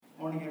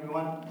morning,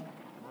 everyone.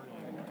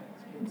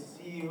 It's good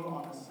to see you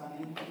on a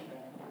sunny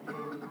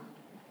Vancouver day. Never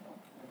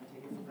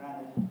take it for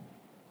granted.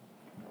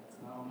 It's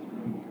not only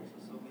great here,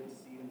 so good to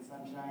see you in the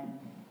sunshine.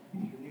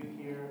 If you're new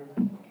here,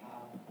 you're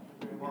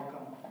very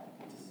welcome.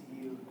 Good to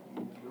see you.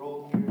 And if you're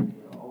old here,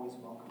 you're always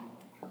welcome,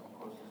 of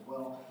course, as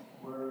well.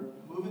 We're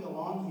moving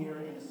along here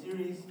in a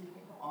series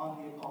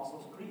on the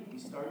Apostles' Creed. We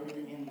started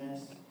into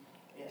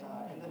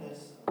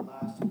this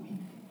last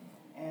week.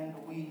 And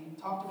we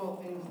talked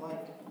about things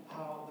like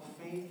how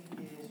the faith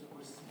is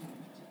received.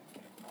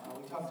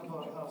 We talked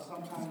about how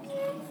sometimes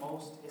even the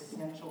most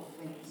essential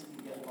things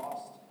can get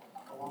lost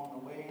along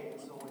the way,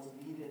 and so what's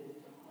needed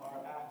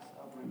are acts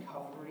of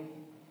recovery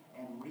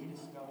and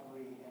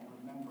rediscovery and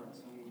remembrance.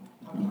 And we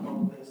talked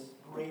about this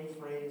great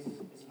phrase,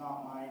 it's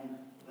not mine,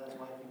 but that's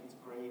why I think it's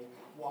great,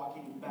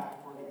 walking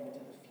backward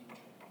into the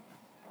future.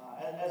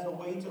 As a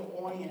way to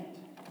orient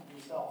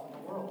yourself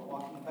in the world,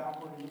 walking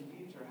backward into the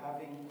future,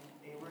 having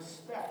a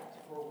respect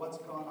for what's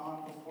gone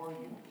on before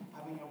you,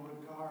 having a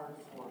regard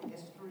for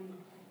history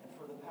and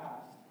for the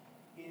past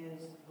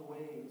is the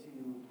way to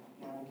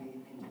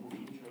navigate into the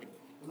future.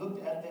 We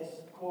looked at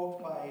this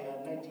quote by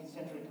a 19th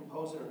century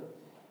composer,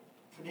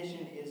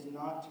 "Tradition is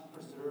not to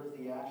preserve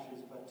the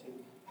ashes, but to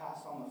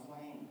pass on the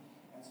flame."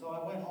 And so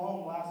I went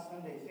home last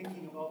Sunday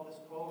thinking about this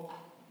quote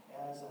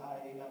as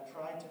I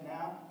tried to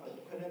nap,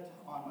 but couldn't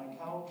on my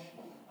couch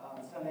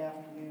Sunday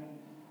afternoon.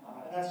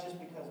 And that's just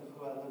because of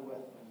who I live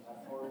with.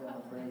 Four of them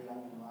are very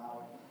young and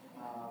loud.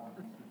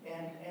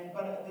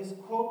 But this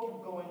quote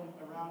kept going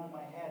around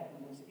my head,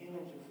 and this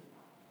image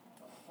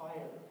of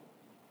fire.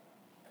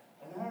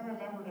 And then I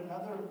remembered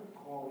another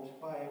quote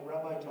by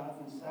Rabbi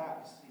Jonathan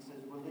Sacks. He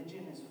says,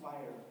 "Religion is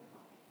fire,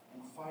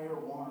 and fire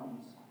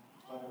warms,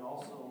 but it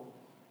also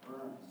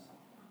burns."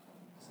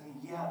 Saying,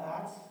 yeah,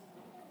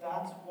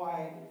 that's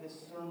why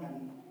this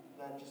sermon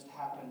that just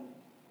happened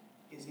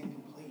is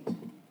incomplete.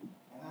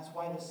 And that's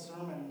why this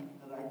sermon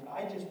that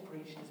I just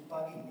preached is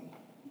bugging me.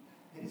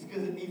 It is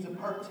because it needs a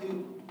part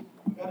two.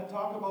 We've got to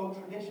talk about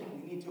tradition.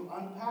 We need to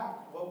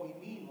unpack what we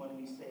mean when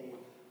we say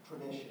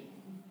tradition.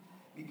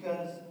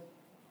 Because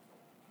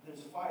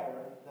there's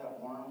fire that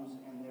warms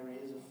and there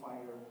is a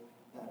fire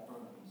that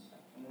burns.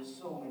 And there's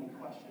so many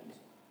questions.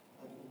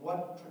 Like,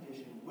 what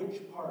tradition?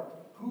 Which part?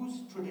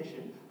 Whose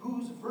tradition?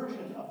 Whose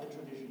version of the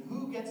tradition?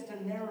 Who gets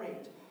to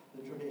narrate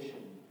the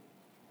tradition?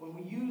 When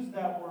we use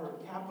that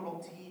word, capital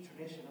T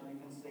tradition, or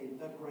even say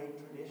the great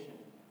tradition,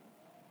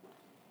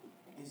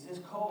 is this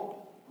code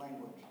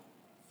language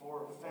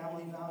for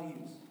family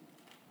values?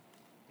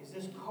 Is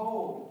this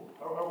code,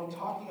 or are we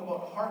talking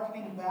about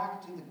hearkening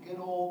back to the good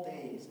old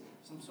days,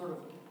 some sort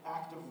of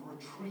act of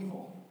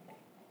retrieval?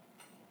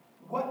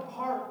 What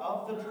part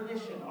of the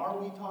tradition are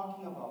we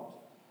talking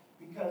about?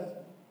 Because,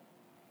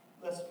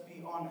 let's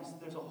be honest,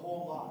 there's a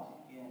whole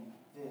lot in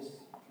this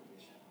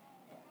tradition.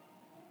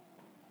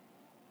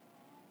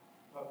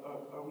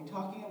 Are we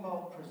talking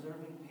about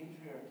preserving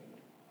patriarchy?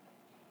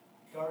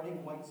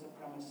 Guarding white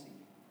supremacy?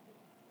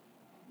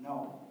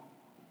 No.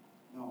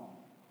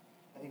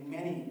 I think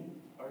many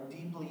are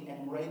deeply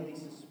and rightly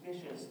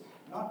suspicious,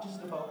 not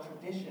just about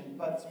tradition,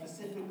 but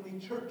specifically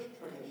church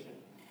tradition,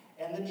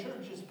 and the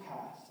church's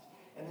past,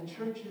 and the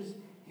church's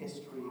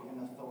history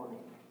and authority.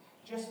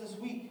 Just this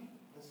week,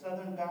 the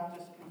Southern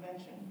Baptist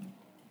Convention,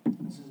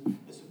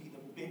 this would be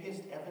the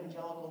biggest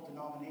evangelical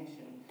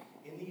denomination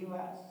in the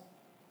U.S.,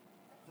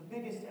 the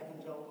biggest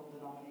evangelical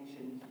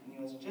denomination in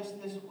the U.S.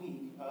 Just this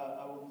week,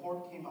 a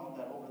report came out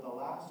that over the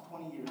last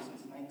 20 years,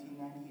 since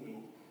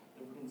 1998,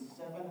 there have been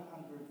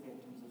 700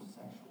 victims of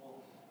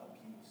sexual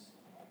abuse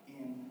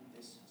in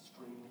this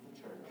stream of the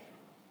church.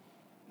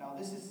 Now,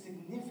 this is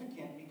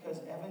significant because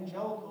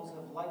evangelicals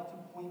have liked to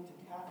point to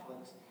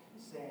Catholics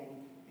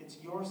saying, it's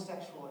your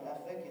sexual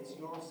ethic, it's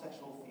your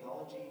sexual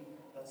theology,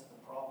 that's the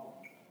problem.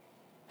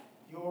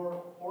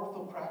 Your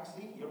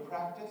orthopraxy, your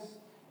practice,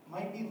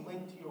 might be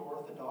linked to your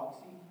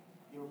orthodoxy,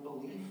 your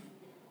belief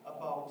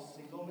about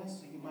singleness,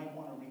 so you might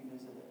want to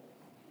revisit it.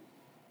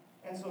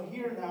 And so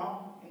here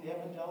now, in the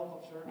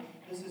evangelical church,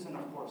 this isn't,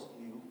 of course,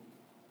 new,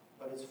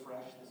 but it's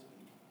fresh this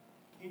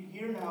week.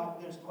 Here now,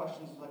 there's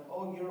questions like,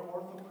 oh, your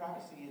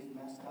orthopraxy is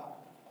messed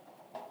up.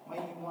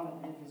 Might you want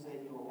to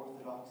revisit your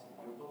orthodoxy,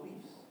 your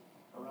beliefs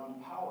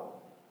around power,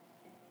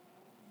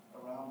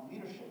 around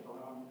leadership,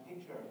 around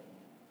patriarchy?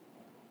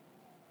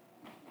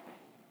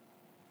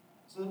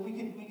 So that we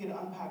could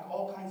unpack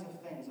all kinds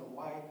of things of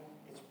why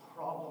it's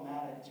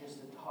problematic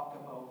just to talk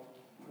about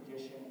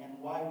tradition, and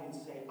why we'd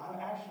say, I'm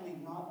actually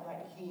not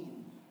that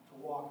keen to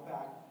walk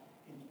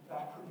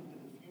backward into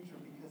the future,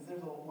 because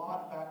there's a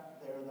lot back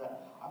there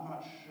that I'm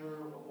not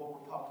sure of what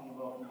we're talking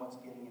about and what's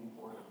getting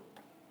imported.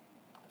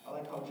 I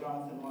like how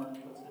Jonathan Martin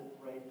puts it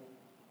right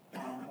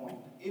on point.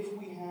 If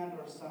we hand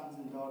our sons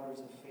and daughters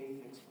of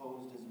faith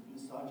exposed as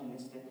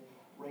misogynistic,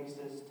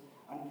 racist,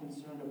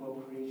 unconcerned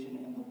about creation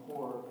and the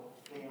poor,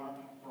 they aren't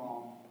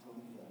wrong to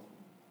leave it.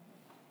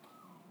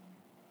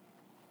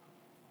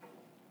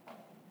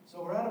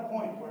 So we're at a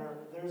point where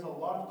there's a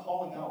lot of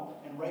calling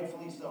out, and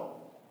rightfully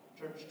so.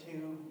 Church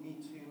too, me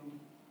too.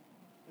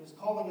 There's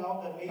calling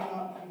out that may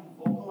not be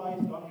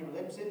vocalized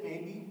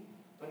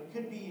It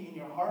could be in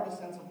your heart a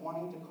sense of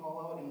wanting to call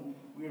out, and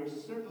we are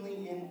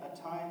certainly in a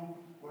time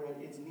where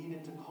it's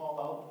needed to call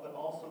out, but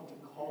also to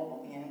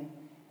call in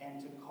and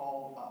to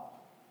call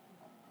up.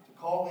 To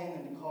call in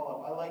and to call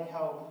up. I like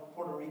how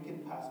Puerto Rican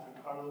pastor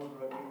Carlos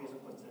Rodriguez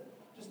puts it.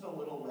 Just a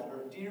little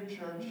letter. Dear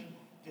church,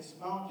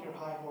 dismount your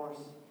high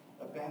horse,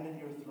 abandon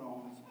your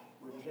thrones,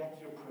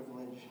 reject your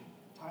privilege.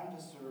 Time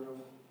to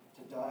serve,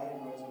 to die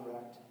and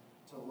resurrect,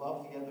 to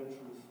love the other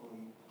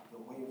truthfully. The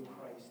way of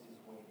Christ is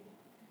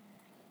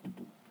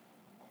waiting.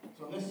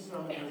 So in this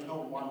sermon, there's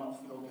no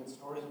warm-up feel-good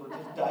stories. We're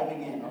just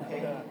diving in,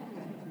 okay?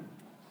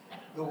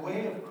 The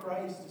way of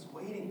Christ is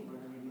waiting,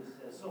 Rodriguez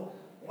says. So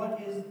what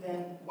is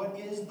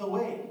the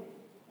way?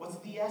 What's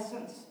the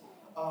essence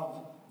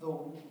of the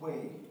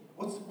way?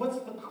 What's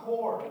the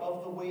core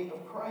of the way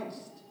of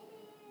Christ?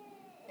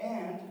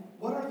 And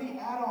what are the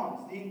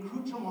add-ons, the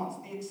accoutrements,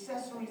 the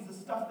accessories, the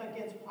stuff that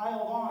gets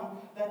piled on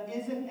that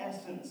isn't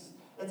essence,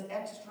 that's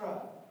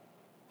extra?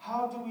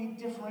 How do we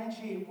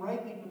differentiate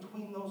rightly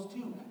between those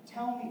two?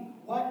 Tell me,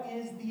 what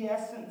is the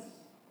essence?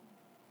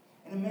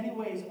 And in many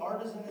ways,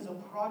 Artisan is a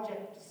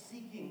project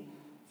seeking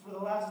for the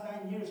last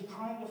 9 years,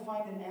 trying to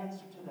find an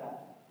answer to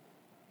that.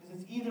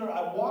 Because it's either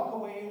I walk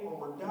away or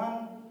we're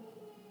done,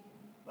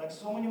 like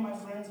so many of my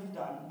friends have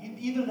done.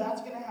 Either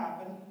that's going to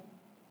happen,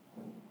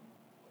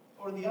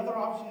 or the other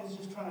option is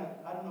just trying to,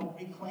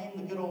 reclaim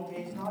the good old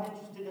days, not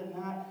interested in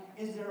that.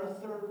 Is there a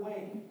third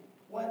way?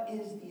 What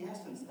is the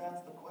essence?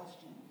 That's the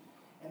question.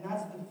 And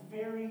that's the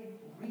very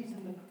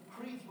reason the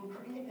creeds were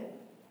created,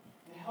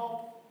 to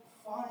help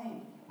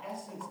find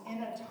essence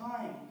in a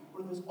time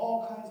where there's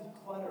all kinds of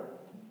clutter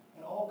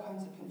and all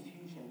kinds of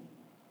confusion.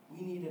 We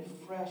needed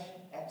fresh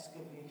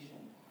excavation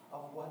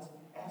of what's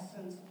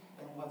essence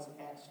and what's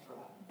extra.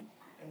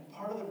 And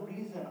part of the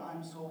reason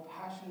I'm so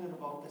passionate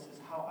about this is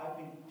how I've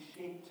been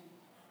shaped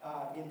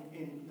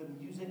in the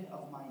music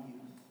of my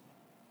youth.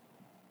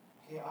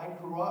 Okay, I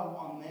grew up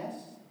on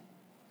this.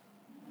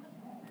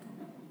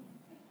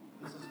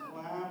 This is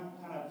glam,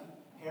 kind of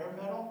hair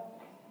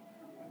metal.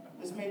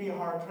 This may be a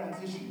hard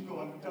transition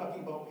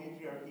talking about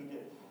patriarchy.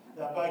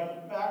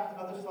 But back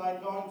the other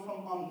side, going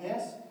from on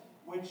this,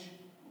 which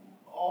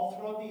all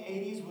throughout the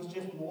 80s was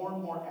just more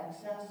and more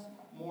excess,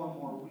 more and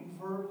more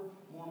reverb,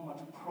 more and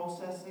much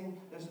processing.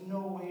 There's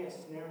no way a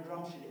snare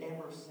drum should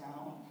ever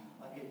sound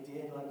like it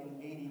did, like in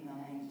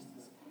 89, just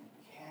this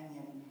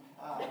canyon.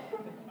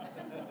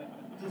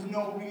 There's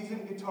no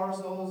reason guitar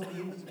solos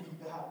needed to be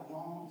that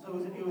long. So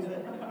it was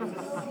a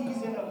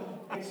season of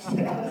excess,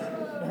 and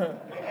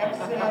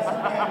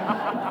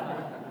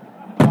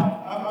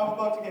I'm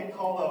about to get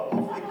called out.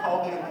 Hopefully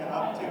called in and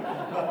up too.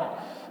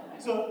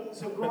 But,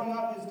 so growing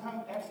up is time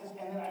of excess,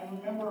 and then I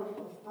remember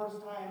the first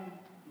time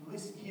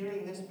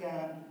hearing this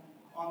band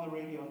on the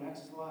radio.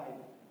 Next slide,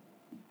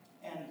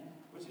 and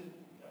which is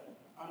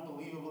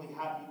unbelievably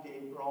Happy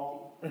Dave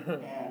Grohl,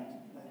 and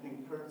I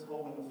think Kurt's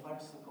holding a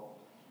flexicle.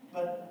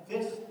 But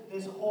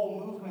this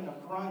whole movement of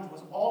grunge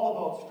was all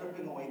about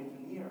stripping away the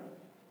veneer,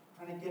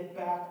 trying to get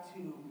back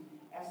to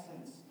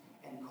essence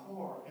and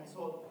core. And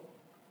so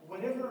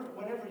whatever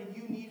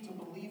you need to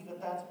believe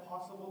that that's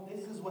possible,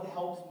 this is what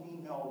helps me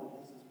know that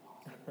this is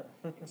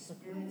possible.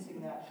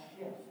 Experiencing that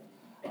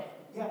shift.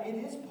 Yeah, it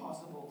is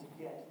possible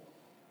to get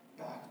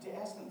back to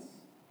essence.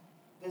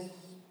 This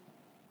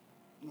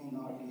may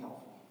not be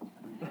helpful.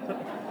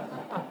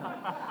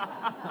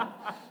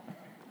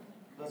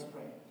 Let's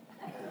pray.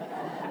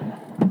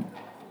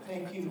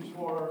 Thank you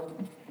for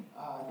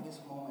this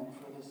moment,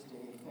 for this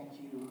day. Thank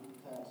you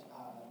that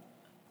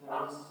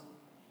there is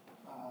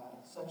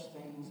such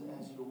things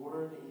as your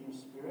word and your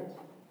spirit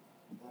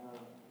that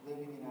are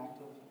living and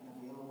active and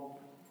available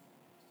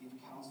to give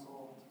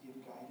counsel, to give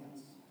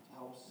guidance, to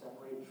help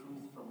separate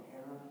truth from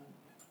error,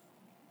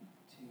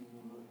 to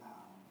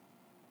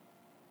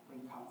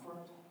bring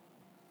comfort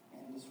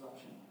and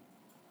disruption.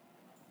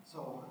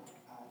 So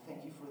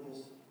thank you for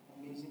this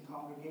amazing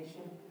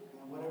congregation,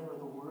 and whatever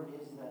the word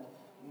is that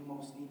we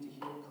most need to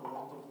hear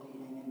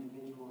collectively and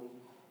individually,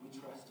 we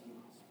trust you,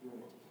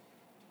 Spirit, to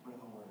bring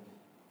a word.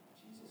 In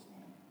Jesus'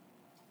 name.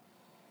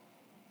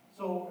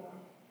 So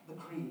the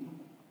creed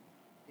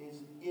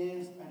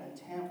is an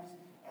attempt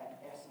at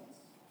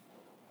essence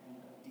and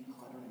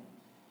decluttering.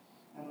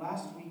 And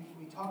last week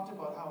we talked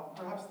about how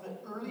perhaps the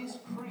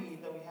earliest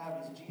creed that we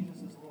have is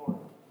Jesus is Lord.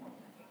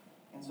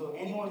 And so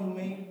anyone who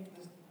made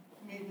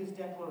this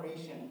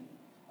declaration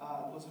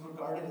was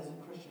regarded as a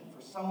Christian.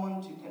 For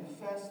someone to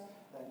confess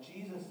that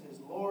Jesus is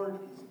Lord,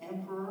 is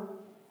Emperor,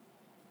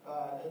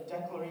 a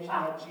declaration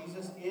that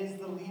Jesus is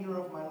the leader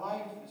of my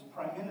life, is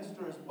Prime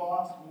Minister, is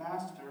boss,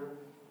 master,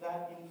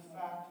 that in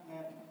fact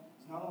meant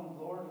he's not only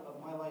Lord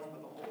of my life,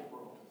 but the whole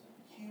world. It's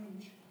a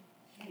huge,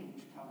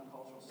 huge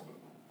countercultural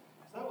statement.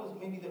 So that was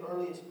maybe the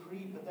earliest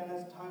creed, but then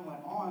as time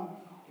went on,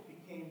 it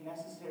became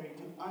necessary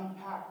to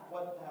unpack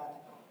what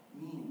that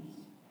means.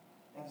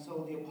 And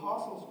so the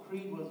Apostles'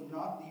 Creed was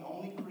not the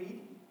only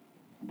creed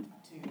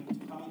to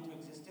come into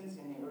existence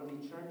in the early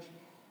church.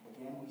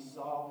 Again, we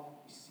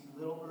see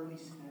little early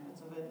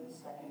snippets of it in the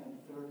 2nd and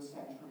 3rd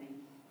century.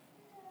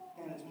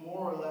 And it's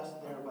more or less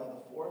there by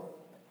the 4th.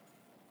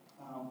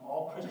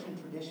 All Christian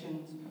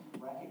traditions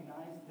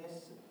recognize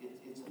this,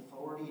 its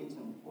authority, its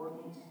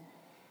importance.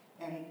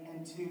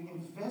 And to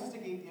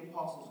investigate the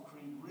Apostles'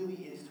 Creed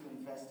really is to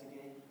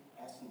investigate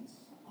essence.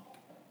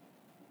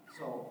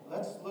 So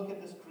let's look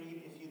at this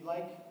creed. If you'd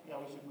like,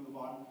 we should move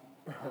on.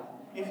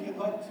 If you'd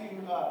like to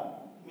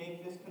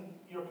make this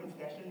your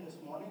confession this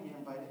morning, you're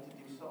invited to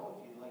do so.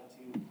 If you'd like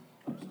to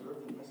observe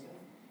and listen,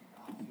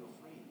 feel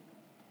free.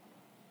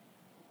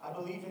 I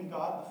believe in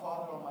God, the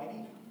Father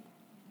Almighty,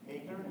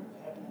 maker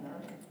of heaven and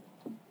earth,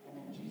 and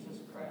in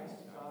Jesus Christ,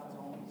 God's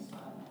only Son,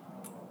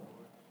 our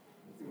Lord,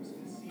 who was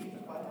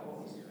conceived by the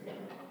Holy Spirit,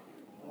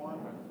 born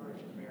of the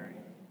Virgin Mary,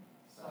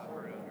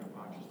 suffered under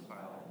Pontius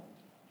Pilate,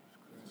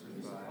 was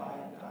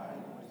crucified, died,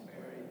 and was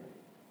buried.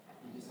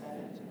 He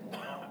descended into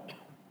hell.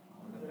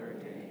 On the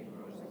third day, he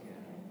rose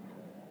again.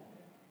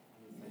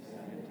 He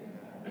ascended to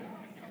heaven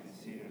and is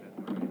seated at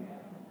the right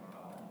hand of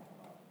God.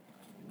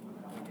 He will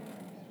come again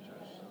to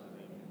judge the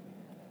living and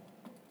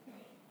the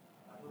dead.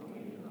 I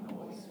believe in the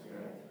Holy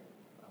Spirit,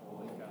 the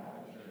Holy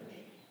Catholic Church,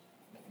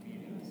 the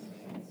communion of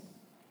saints,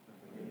 the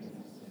forgiveness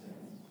of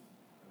sins,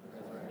 the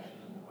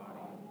resurrection of the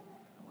body,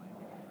 and life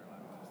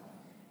everlasting.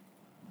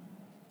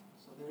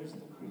 So there's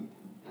the creed.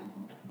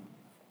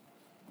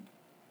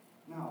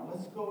 Now,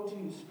 let's go to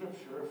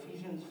Scripture,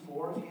 Ephesians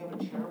 4. If you have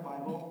a chair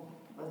Bible,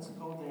 let's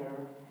go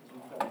there.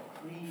 We've got the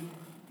creed,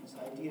 this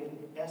idea of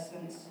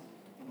essence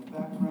in the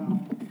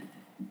background.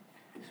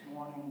 This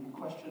morning, the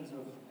questions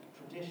of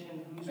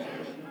tradition, whose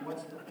tradition,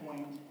 what's the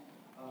point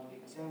of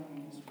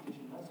examining this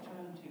tradition. Let's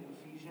turn to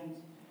Ephesians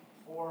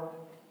 4,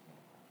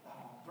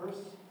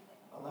 verse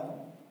 11.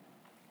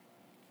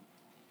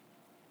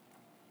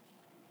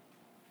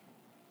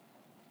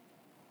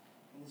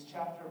 In this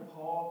chapter,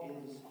 Paul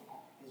has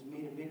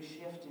made a big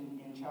shift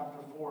in chapter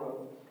 4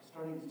 of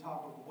starting to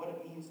talk about what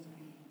it means to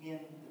be in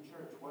the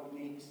church, what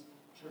makes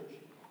church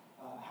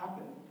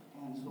happen.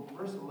 And so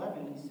verse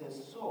 11, he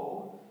says,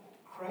 "So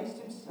Christ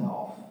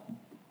himself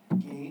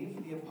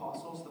gave the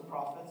apostles, the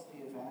prophets,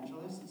 the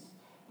evangelists,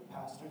 the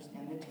pastors,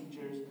 and the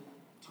teachers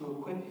to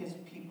equip his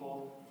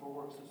people for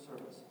works of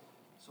service."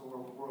 So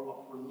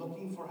we're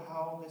looking for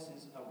how this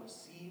is a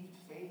received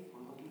faith.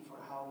 We're looking for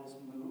how this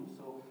moves.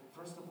 So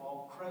first of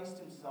all, Christ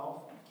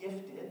himself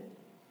gifted,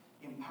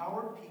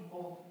 empowered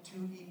people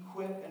to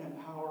equip and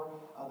empower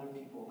other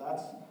people.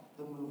 That's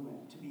the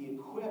movement. To be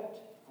equipped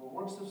for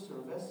works of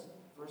service,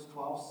 verse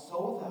 12,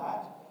 so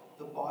that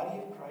the body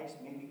of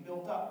Christ may be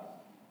built up.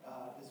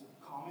 This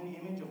common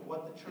image of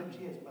what the church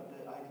is, but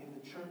the idea of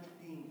the church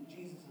being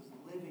Jesus'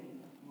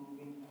 living,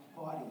 moving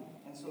body.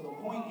 And so the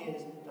point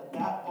is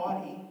that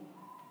body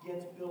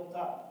gets built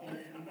up. And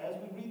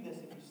as we read this,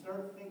 if you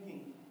start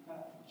thinking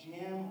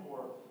gym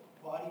or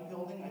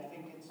bodybuilding, I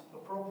think it's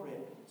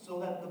appropriate, so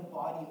that the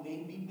body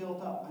may be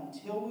built up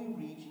until we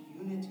reach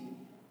unity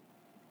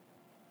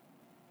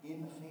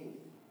in the faith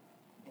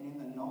and in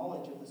the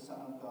knowledge of the Son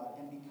of God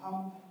and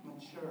become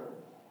mature,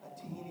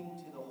 attaining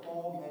to the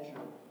whole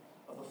measure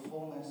of the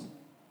fullness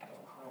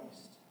of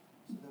Christ.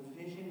 So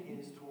the vision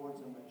is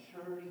towards a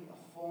maturity,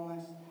 a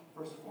fullness.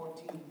 Verse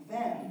 14,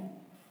 then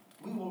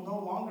we will no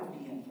longer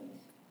be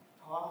infants,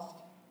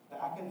 tossed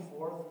back and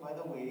forth by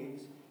the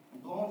waves,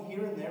 and blown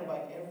here and there by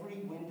every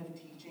wind of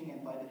teaching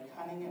and by the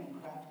cunning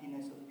and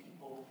craftiness of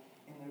people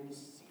in their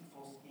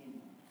deceitful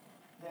scheming.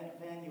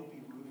 Then you'll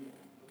be rooted,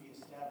 you'll be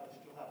established,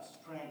 you'll have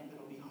strength,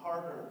 it'll be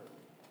harder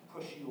to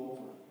push you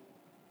over.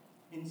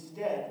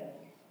 Instead,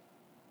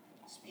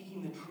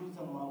 speaking the truth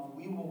in love,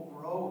 we will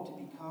grow to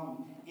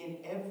become, in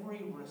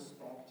every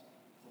respect,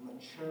 the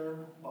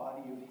mature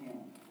body of him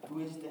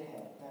who is the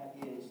head,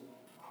 that is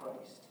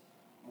Christ.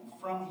 And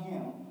from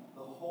him,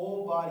 the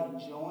whole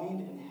body,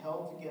 joined and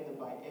held together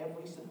by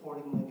every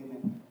supporting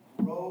ligament,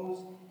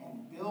 grows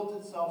and builds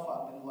itself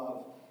up in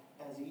love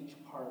as each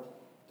part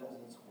does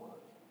its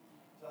work.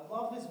 So I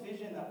love this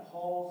vision that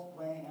Paul's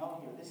laying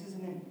out here. This is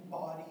an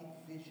embodied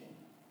vision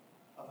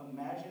of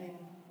imagining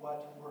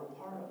what we're a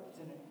part of. It's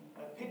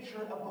a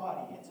picture a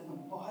body. It's an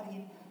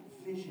embodied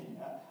vision,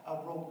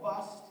 a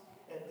robust,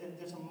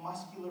 there's a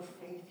muscular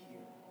faith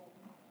here.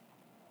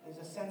 There's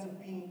a sense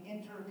of being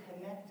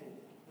interconnected.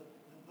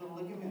 The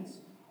ligaments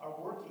are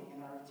working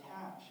and are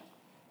attached.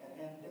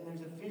 And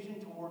there's a vision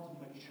towards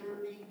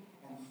maturity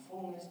and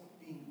fullness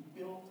being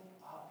built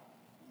up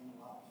in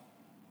love.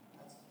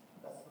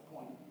 That's the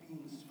point,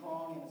 being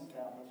strong and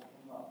established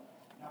in love.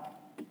 Now,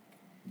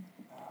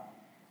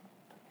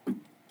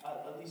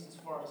 at least as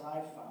far as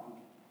I've found,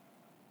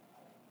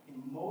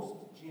 in most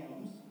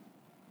gyms,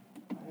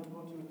 I don't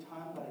go to a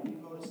ton, but I do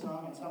go to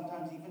some, and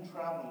sometimes even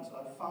traveling. So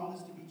I've found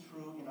this to be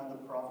true in other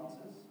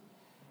provinces.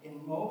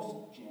 In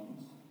most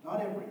gyms,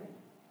 not every,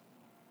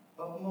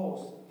 but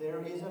most,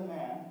 there is a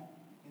man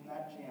in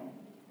that gym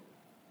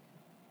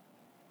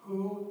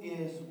who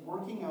is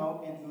working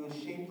out and who is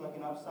shaped like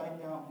an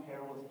upside-down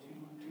pear with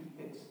two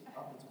toothpicks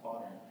up its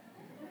bottom.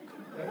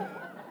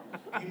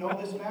 Okay? You know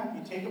this man?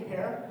 You take a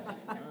pear,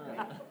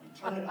 you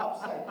turn it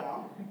upside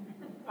down.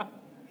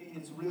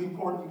 It's really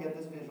important you get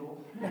this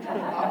visual. You turn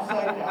it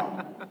upside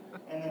down,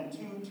 and then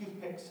two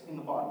toothpicks in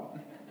the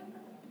bottom.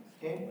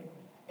 Okay?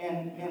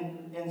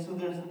 And so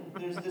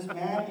there's this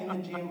man in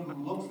the gym who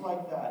looks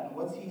like that. And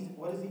what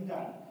has he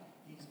done?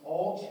 He's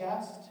all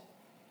chest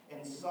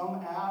and some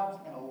abs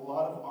and a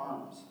lot of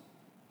arms.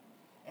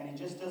 And he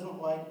just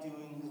doesn't like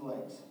doing his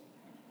legs.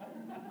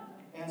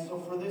 And so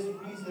for this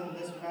reason,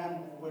 this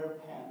man will wear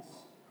pants.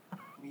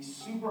 It'll be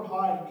super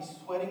hot, he'll be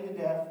sweating to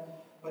death,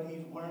 but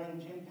he's wearing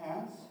gym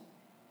pants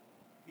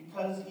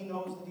because he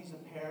knows that he's a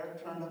pear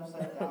turned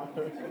upside down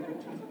with two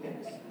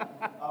toothpicks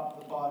up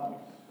the bottom.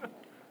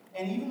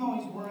 And even though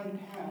he's wearing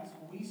pants,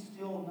 we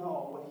still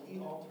know what he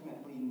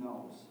ultimately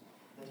knows,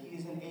 that he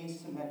is an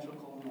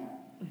asymmetrical man.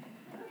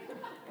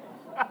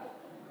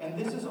 And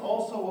this is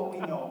also what we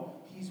know.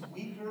 He's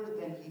weaker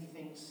than he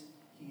thinks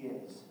he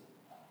is.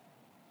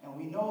 And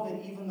we know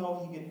that even though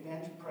he could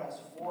bench press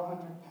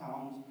 400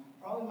 pounds,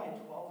 probably my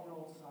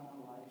 12-year-old son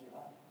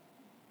Elijah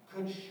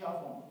could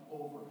shove him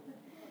over.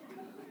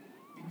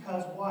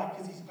 Because why?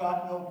 Because he's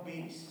got no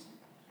base.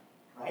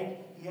 Right?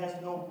 He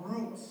has no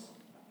roots.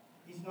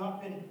 He's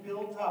not been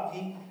built up.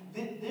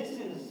 This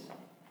is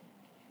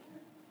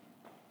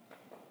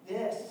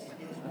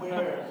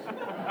where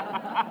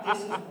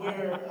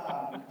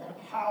the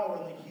power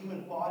in the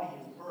human body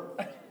is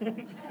birthed.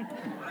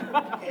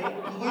 Okay,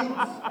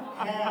 glutes,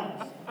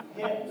 hands,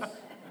 hips.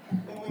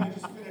 Then we can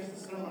just finish the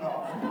sermon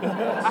off.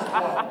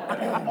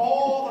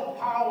 All the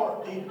power,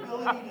 the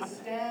ability to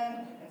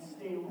stand and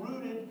stay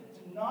rooted,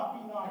 to not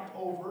be knocked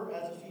over,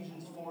 as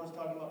Ephesians 4 is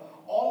talking about.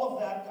 All of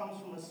that comes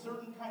from a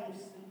certain kind of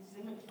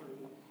symmetry.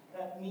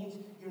 That means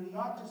you're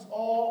not just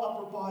all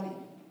upper body.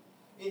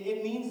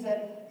 It means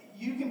that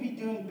you can be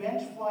doing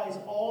bench flies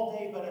all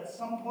day, but at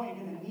some point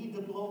you're going to need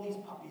to blow these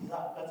puppies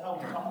up. That's how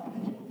we talk.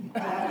 You're going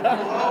to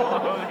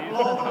have to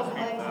blow those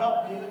legs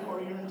up, dude,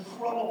 or you're in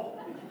trouble.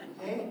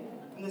 Okay?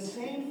 And the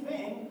same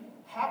thing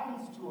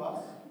happens to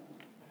us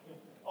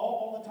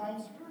all the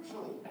time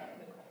spiritually.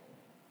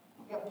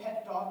 We've got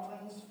pet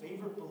doctrines,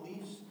 favorite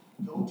beliefs,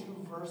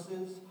 go-to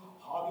verses,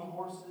 hobby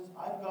horses.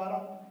 I've got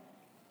them.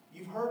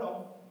 You've heard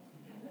them.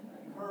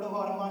 You've heard a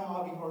lot of my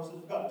hobby horses.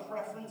 We've got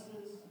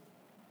preferences,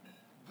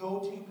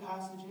 go-to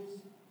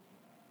passages.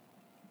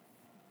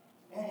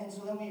 And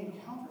so then we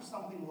encounter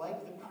something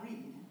like the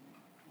creed.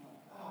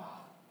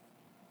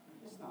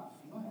 You're just not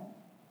feeling it.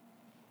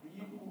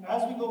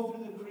 As we go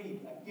through the creed,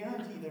 I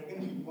guarantee there are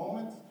going to be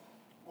moments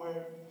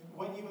where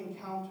what you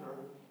encounter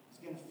is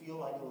going to feel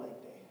like a leg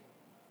day.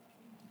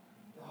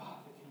 The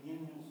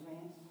communion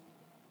saints.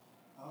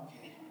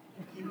 Okay,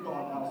 keep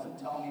going, Nelson.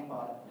 Tell me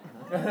about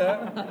it.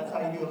 That's how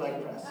you do a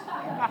leg press.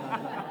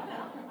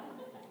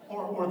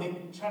 Or they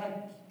try to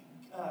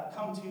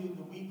come to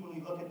the week when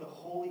we look at the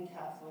Holy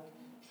Catholic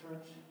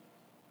Church,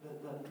 the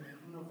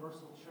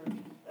universal church.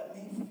 That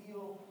may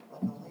feel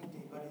like a leg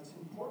day, but it's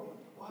important.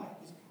 Why?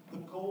 Because the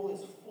goal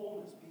is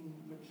fullness, being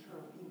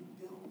mature, being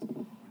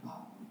built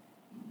up.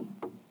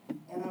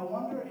 And I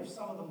wonder if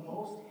some of the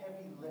most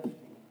heavy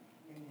lifting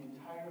in the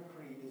entire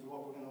creed is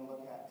what we're going to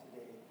look at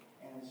today.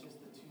 And it's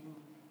just the two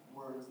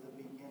words that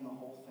begin the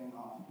whole thing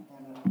off.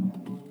 And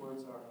those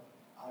words are,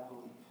 I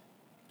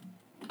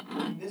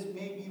believe. This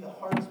may be the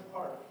hardest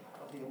part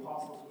of the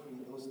Apostles'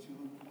 Creed, those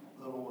two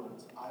little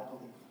words, I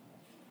believe.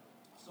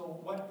 So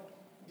what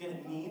did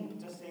it mean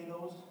to say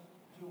those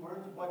two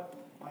words? What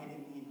might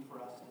it mean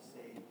for us to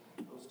say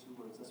those two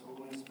words? That's what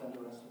we're going to spend the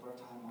rest of our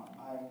time on.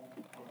 I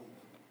believe.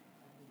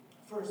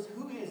 First,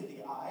 who is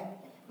the I?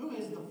 Who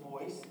is the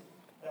voice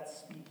that's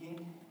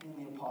speaking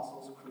in the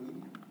Apostles'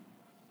 Creed?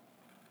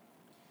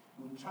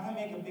 We try to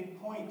make a big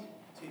point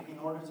in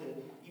order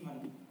to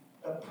even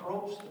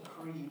approach the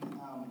creed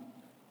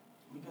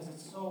because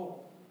it's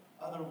so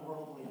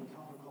otherworldly and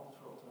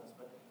countercultural to us.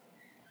 But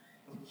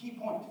the key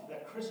point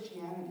that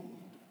Christianity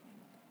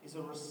is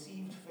a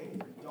received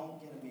faith. We don't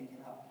get to make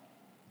it up.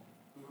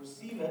 We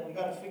receive it. We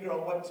got to figure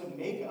out what to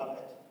make of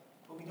it,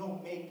 but we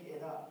don't make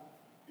it up.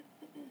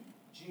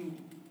 Jude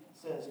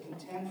says,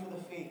 "Contend for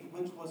the faith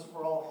which was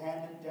for all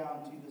handed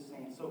down to the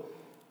saints." So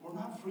we're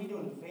not free to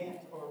invent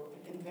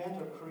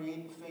or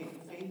create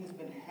faith. Faith has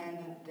been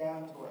handed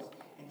down to us,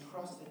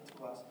 entrusted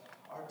to us.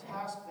 Our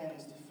task then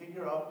is to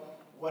figure out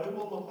what it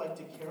will look like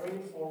to carry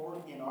it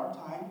forward in our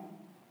time,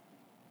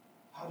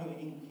 how to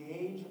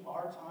engage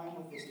our time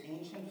with this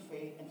ancient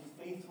faith and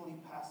faithfully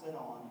pass it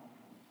on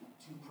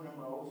to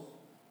Primrose,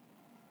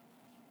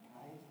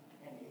 right,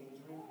 and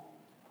Adrian,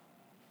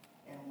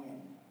 and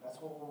Wynn. That's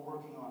what we're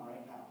working on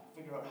right now.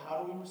 Figure out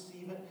how do we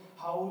receive it,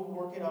 how will we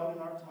work it out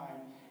in our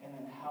time, and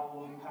then how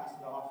will we pass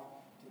it off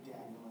to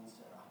Daniel and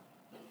Sarah.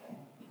 Okay?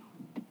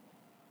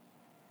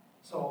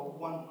 So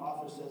one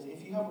author says,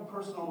 if you have a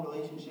personal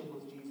relationship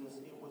with Jesus,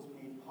 it was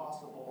made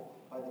possible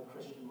by the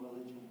Christian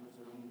religion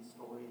preserving the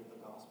story of the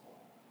gospel.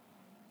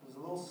 There's a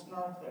little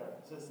snark there.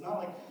 So it's not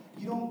like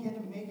you don't get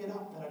to make it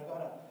up that I've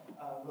got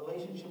a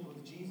relationship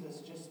with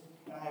Jesus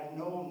and I have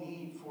no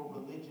need for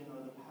religion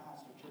or the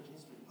past or church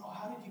history. No,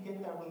 how did you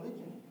get that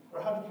religion?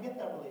 Or how did you get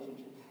that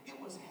relationship? It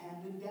was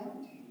handed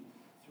down to you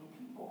through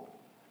people.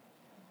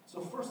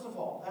 So first of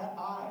all, that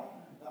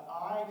the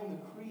I in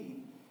the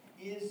creed,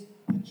 is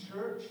the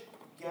church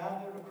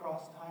gathered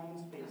across time and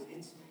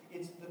space.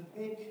 It's the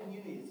big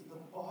community.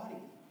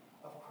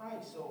 of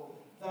Christ. So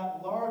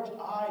that large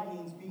I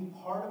means being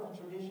part of a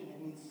tradition.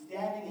 It means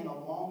standing in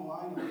a long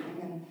line of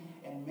women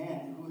and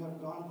men who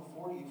have gone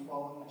before you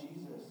following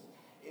Jesus.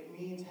 It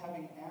means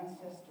having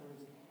ancestors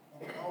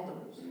and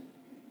elders.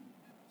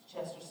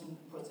 Chesterton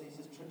puts it, he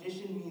says,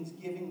 tradition means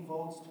giving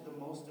votes to the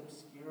most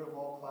obscure of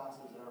all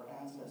classes, our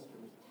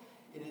ancestors.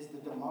 It is the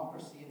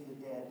democracy of the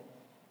dead.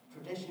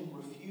 Tradition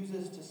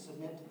refuses to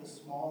submit to the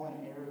small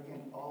and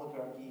arrogant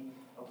oligarchy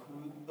of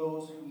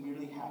those who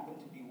merely happen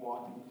to be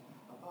walking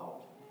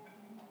about.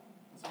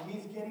 And so it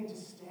means getting to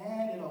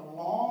stand in a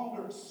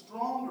longer,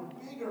 stronger,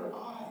 bigger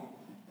I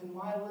than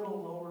my little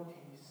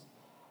lowercase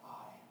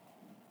I.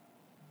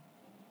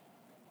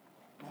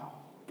 Now,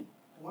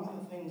 one of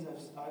the things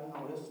I've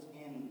noticed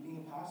in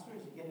being a pastor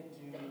is you get to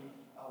do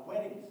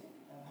weddings.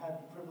 And I've had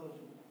the privilege,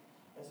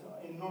 it's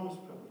an enormous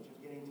privilege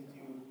of getting to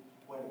do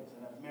weddings.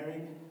 And I've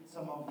married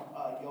some of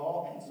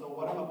y'all, and so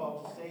what I'm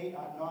about to say,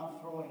 I'm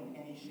not throwing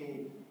any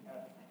shade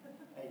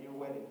at your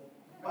wedding.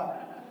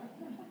 But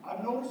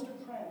I've noticed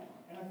a trend,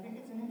 and I think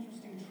it's an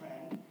interesting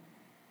trend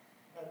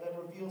that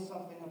reveals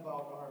something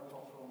about our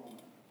cultural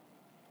moment.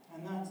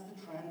 And that's the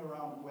trend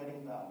around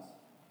wedding vows.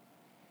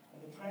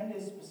 And the trend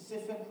is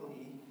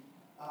specifically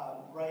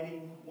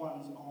writing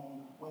one's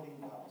own wedding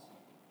vows.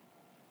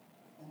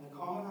 And the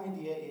common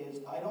idea is,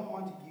 I don't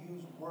want to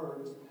use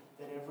words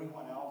that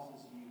everyone else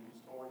has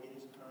used or it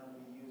is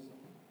currently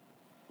using.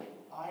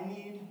 I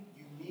need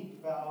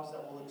unique vows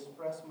that will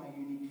express my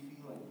unique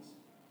feelings.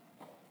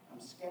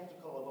 I'm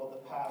skeptical about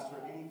the past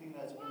or anything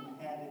that's been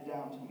handed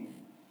down to me.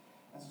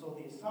 And so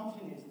the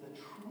assumption is the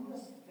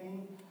truest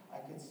thing I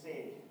could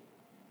say,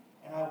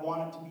 and I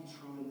want it to be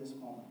true in this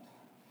moment.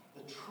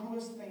 The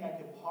truest thing I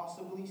could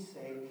possibly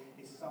say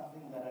is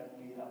something that I've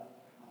made up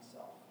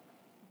myself.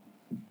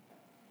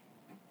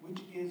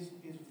 Which is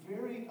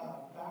very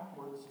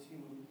backwards to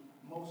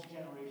most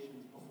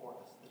generations before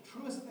us. The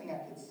truest thing I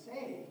could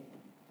say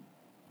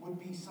would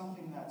be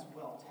something that's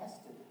well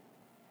tested,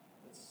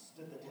 that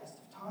stood the test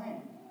of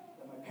time,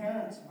 that my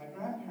parents and my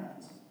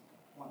grandparents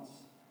once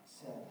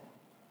said.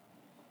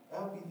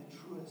 That would be the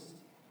truest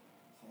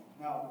thing.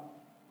 Now,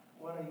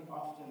 what I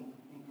often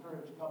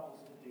encourage couples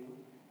to do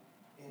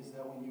is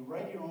that when you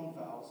write your own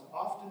vows,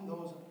 often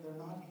they're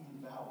not even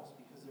vows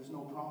because there's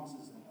no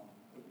promises in them.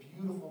 They're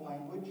beautiful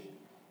language,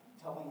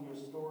 telling your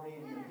story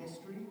and your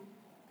history,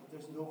 but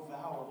there's no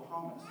vow or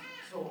promise.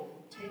 So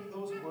take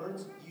those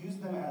words, use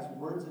them as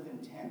words of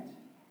intent,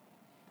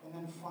 and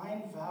then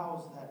find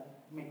vows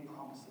that make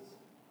promises.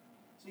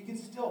 So you can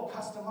still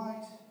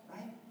customize,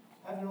 right?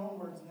 Have your own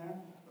words in there,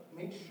 but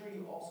make sure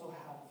you also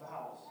have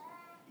vows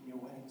in your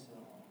wedding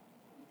ceremony.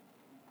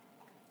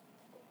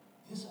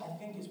 This, I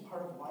think, is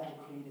part of why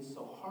the creed is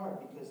so hard,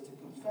 because to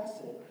confess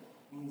it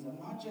means I'm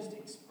not just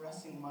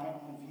expressing my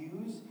own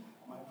views,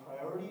 my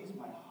priorities,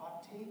 my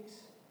hot takes,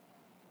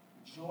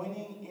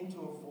 joining into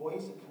a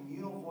voice, a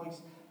communal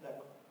voice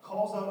that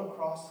calls out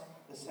across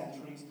the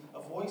centuries,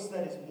 a voice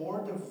that is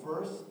more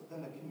diverse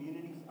than the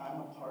communities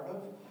I'm a part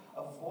of,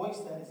 a voice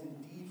that is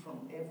indeed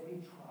from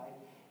every tribe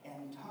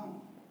and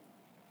tongue.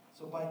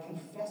 So by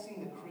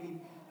confessing the creed,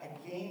 I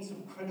gain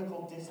some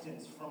critical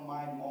distance from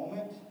my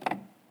moment,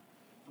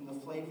 from the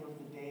flavor of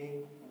the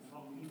day, and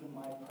from even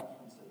my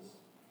preferences.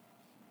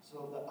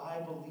 So the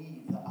I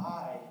believe, the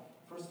I,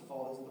 first of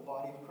all, is the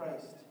body of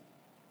Christ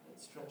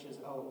that stretches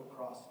out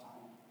across time.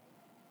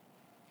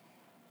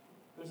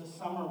 There's a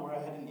summer where I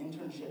had an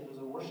internship as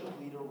a worship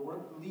leader,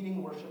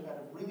 leading worship at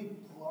a really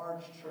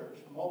large church,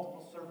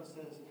 multiple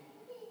services,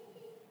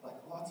 like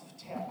lots of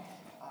tech.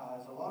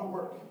 There's a lot of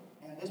work.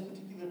 And this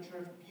particular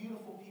church,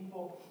 beautiful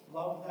people,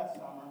 loved that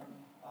summer.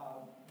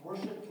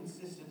 Worship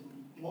consisted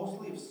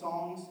mostly of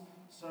songs,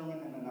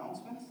 sermon, and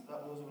announcements.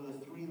 Those were the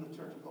three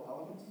liturgical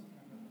elements.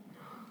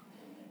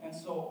 And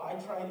so I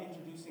tried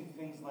introducing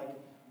things like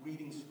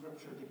reading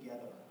scripture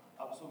together,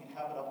 so we'd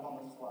have it up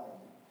on the slide,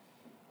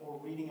 or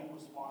reading it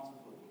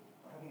responsively,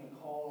 or having a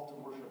call to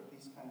worship,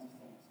 these kinds of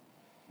things.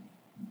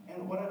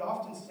 And what I'd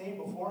often say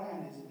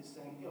beforehand is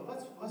saying,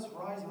 let's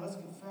rise and let's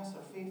confess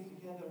our faith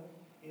together.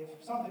 If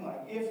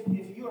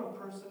you're a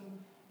person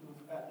who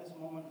at this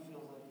moment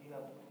feels like you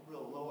have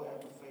real low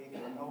ebb of faith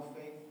or no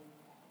faith,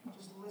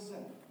 just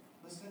listen.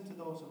 Listen to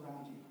those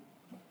around you.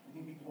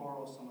 Maybe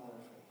borrow some of their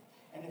faith.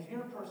 And if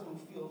you're a person who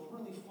feels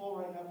really full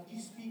right now,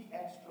 you speak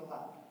extra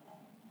loud.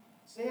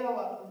 Say it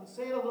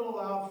a little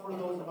loud for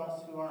those of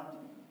us who aren't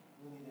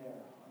really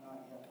there or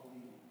not yet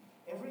believing.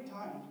 Every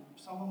time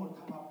someone would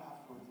come up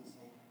afterwards and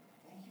say,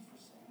 "Thank you for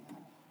saying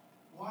that."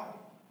 Why?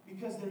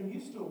 Because they're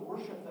used to a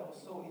worship that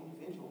was so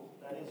individual,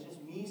 that is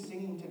just me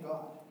singing to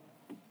God.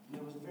 And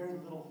there was very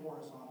little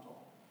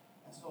horizontal.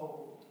 And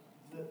so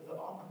the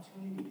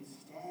opportunity to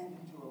stand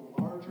into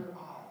a larger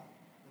I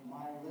than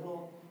my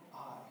little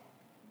I,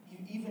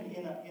 even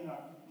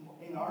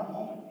in our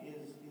moment,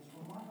 is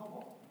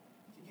remarkable.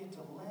 To get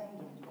to lend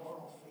and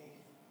borrow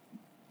faith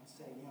and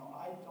say,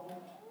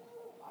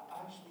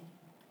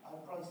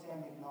 I'd probably say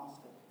I'm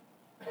agnostic.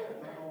 I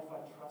don't know if I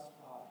trust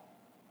God,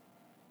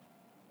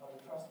 but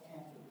I trust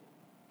Cantor.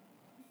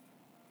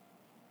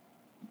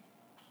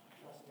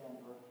 Trust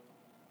Denver.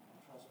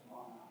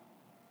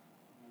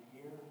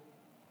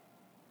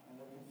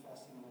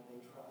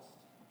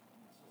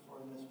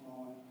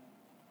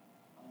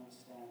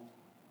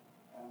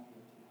 found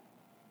here too.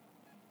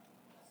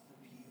 That's the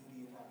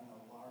beauty of having a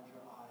larger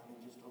I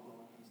than just a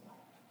lowercase I.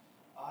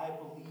 I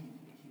believe,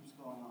 it keeps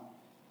going on.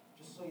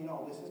 Just so you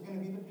know, this is going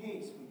to be the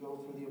pace we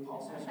go through the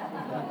Apostles' Creed.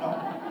 No,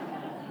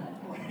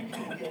 we're going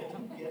to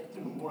get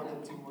through more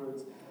than 2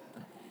 words.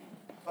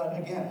 But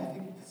again, I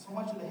think so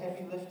much of the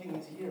heavy lifting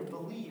is here.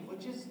 Believe,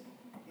 which is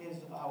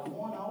a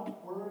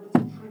worn-out word.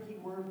 It's a tricky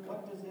word.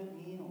 What does it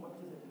mean and what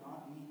does it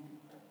not mean?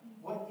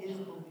 What is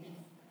belief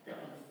and faith?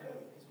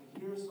 Because we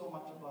hear so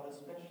much about it,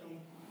 especially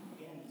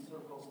in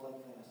circles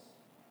like this.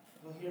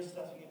 You'll hear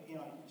stuff, you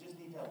just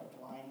need to have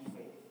blind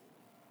faith.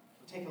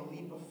 Or take a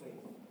leap of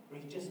faith. Or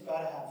you just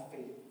got to have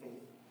faith.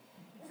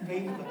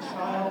 Faith of a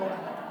child.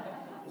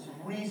 There's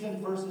reason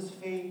versus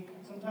faith.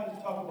 Sometimes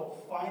we talk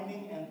about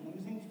finding and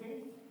losing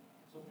faith.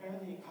 So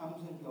apparently it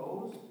comes and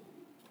goes.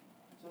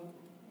 So,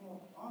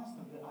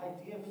 honestly, the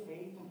idea of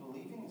faith and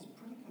believing is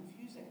pretty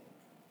confusing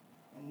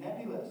and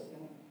nebulous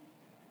and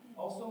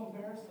also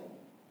embarrassing.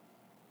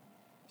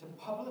 To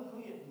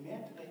publicly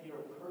admit that you're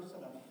a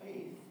person of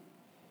faith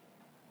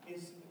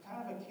is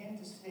kind of akin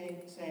to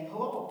saying,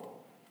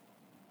 hello,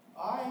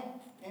 I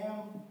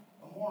am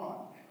a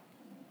moron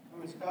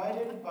who is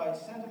guided by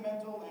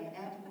sentimental and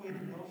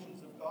antiquated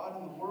notions of God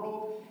and the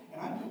world,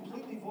 and I'm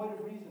completely void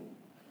of reason.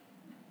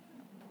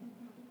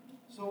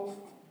 So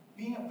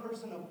being a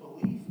person of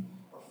belief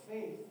or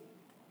faith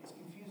is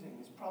confusing,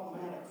 it's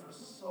problematic for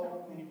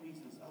so many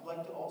reasons. I'd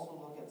like to also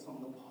look at some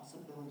of the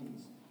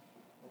possibilities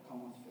that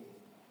come with faith.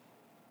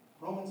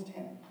 Romans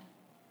 10,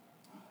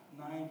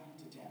 9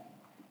 to 10.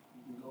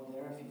 You can go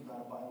there if you've got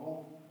a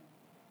Bible.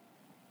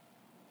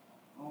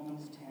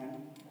 Romans 10, 9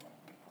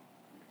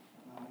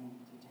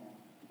 to 10.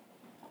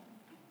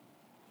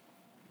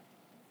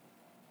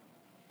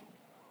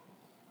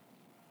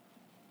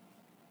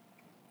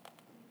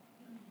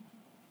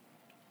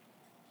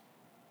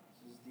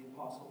 This is the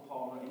Apostle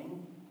Paul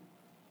writing.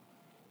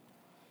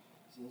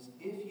 He says,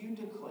 if you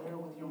declare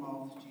with your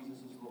mouth Jesus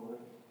is Lord,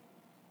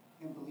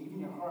 and believe in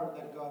your heart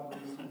that God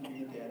raised him from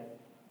the dead,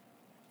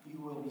 you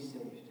will be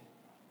saved.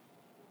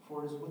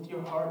 For it is with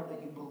your heart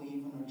that you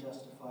believe and are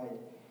justified,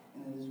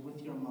 and it is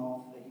with your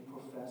mouth that you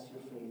profess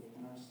your faith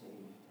and are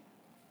saved.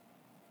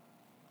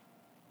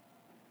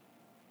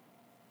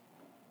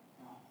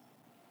 Now,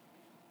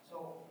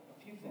 so,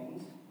 a few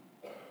things.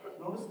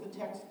 Notice the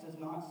text does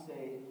not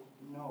say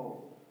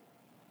no.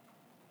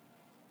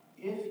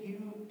 If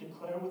you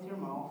declare with your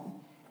mouth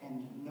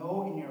and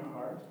know in your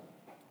heart,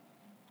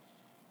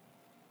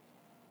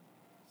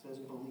 it says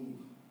believe.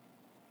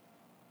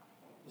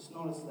 Just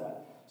notice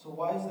that. So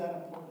why is that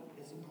important?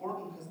 It's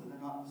important because they're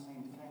not the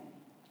same thing.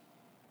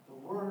 The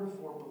word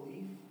for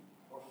belief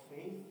or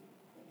faith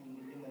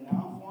in the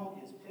noun form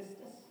is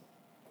pistis.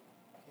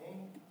 Okay?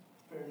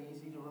 Fairly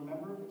easy to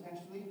remember,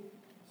 potentially.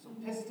 So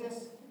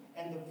pistis,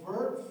 and the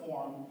verb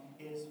form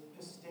is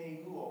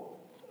pisteuo.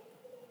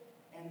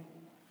 And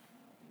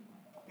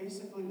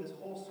basically this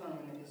whole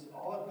sermon is,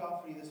 all I've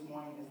got for you this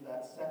morning is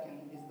that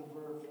second, is the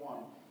verb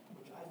form,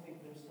 which I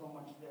think there's so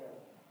much there.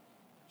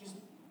 Just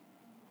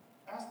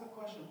ask the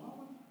question,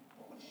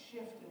 what would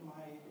shift in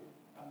my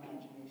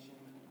imagination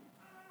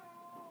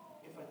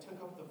if I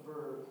took up the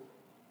verb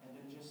and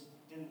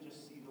didn't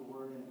just see the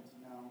word in its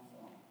noun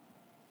form?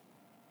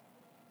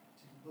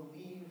 To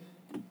believe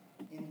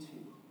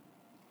into.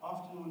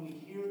 Often when we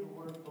hear the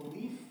word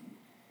belief,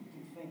 we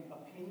can think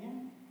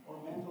opinion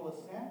or mental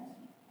assent,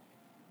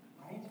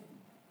 right?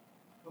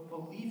 But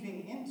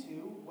believing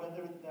into,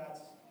 whether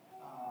that's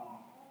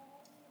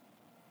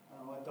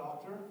a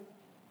doctor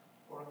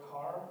or a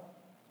car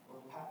or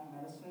a patent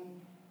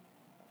medicine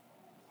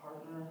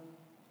partner,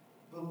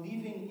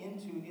 believing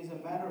into is a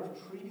matter of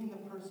treating the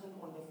person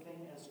or the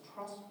thing as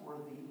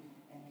trustworthy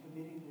and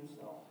committing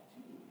yourself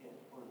to it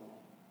or them.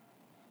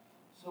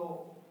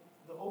 So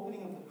the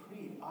opening of the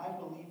creed, I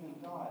believe in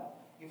God,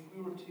 if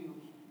we were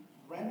to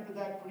render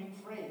that Greek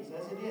phrase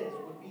as it is,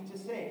 would be to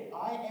say,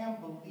 I am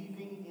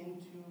believing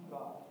into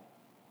God,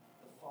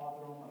 the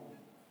Father Almighty,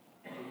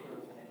 maker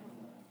of heaven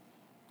and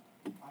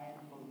earth. I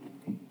am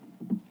believing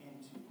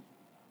into.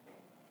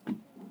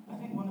 I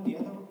think one of the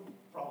other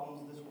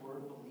problems this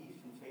word belief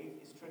and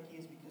faith is tricky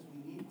is because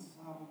we need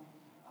some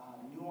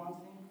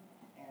nuancing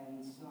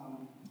and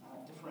some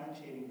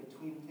differentiating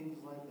between things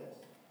like this.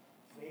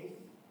 Faith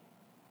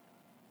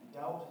and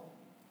doubt,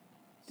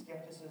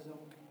 skepticism,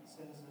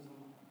 cynicism,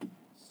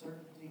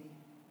 certainty,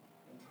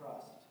 and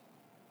trust.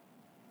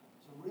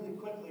 So really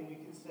quickly we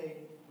could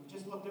say, we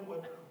just looked at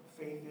what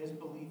faith is.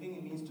 Believing,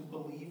 it means to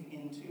believe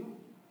into.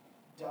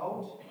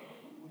 Doubt,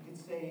 we could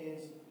say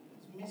is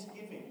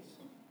misgivings,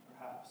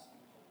 perhaps,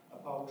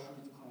 about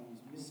truth claims.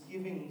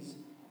 Misgivings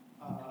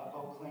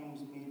about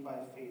claims made by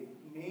faith.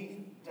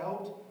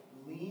 Doubt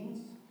leans,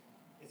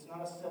 it's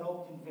not a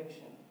settled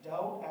conviction.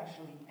 Doubt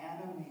actually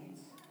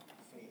animates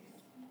faith.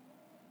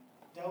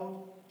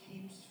 Doubt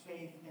keeps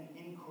faith an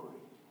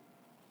inquiry.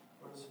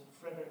 Or as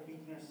Frederick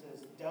Buechner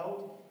says,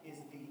 doubt is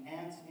the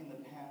ants in the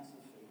pants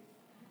of faith.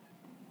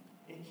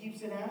 It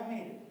keeps it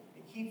animated.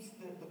 It keeps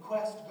the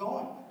quest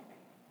going.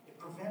 It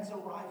prevents a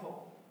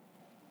rival.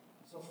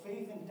 So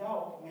faith and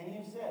doubt, many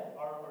have said,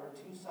 are a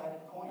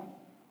two-sided coin.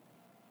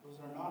 Those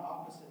are not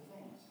opposite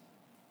things.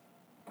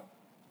 I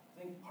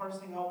think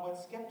parsing out what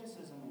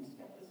skepticism is.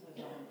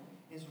 Skepticism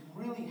is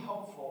really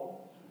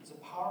helpful. It's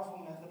a powerful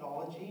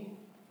methodology,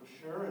 for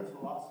sure, in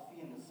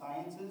philosophy and the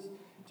sciences,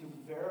 to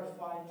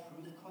verify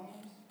truth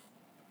claims.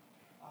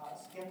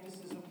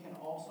 Skepticism can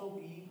also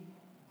be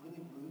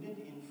really rooted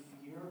in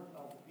fear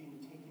of being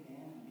taken in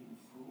and being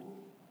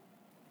fooled.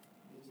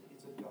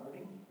 It's a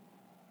guarding.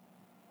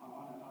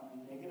 On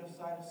a negative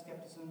side of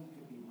skepticism, it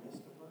could be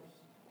risk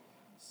averse.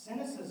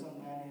 Cynicism,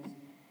 then,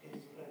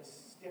 is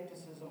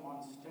skepticism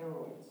on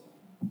steroids,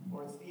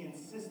 or it's the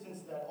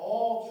insistence that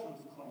all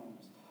truth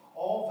claims,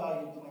 all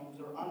value claims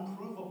are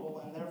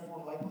unprovable and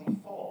therefore likely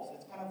false.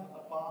 It's kind of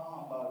a bah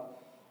humbug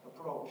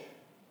approach.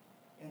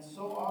 And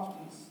so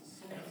often,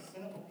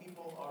 cynical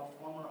people are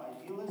former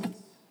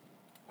idealists,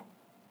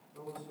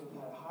 those who have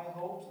had high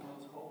hopes, and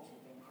those hopes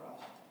have been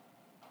crushed.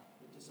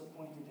 They're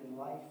disappointed in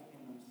life,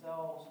 in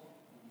themselves,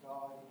 in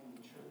God, in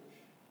the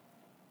church.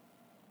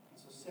 And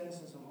so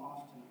cynicism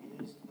often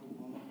is the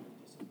wound of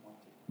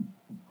disappointed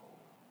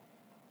hope.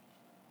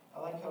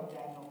 I like how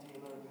Daniel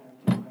Taylor kind of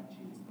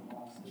differentiates them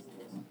all. He says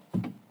this: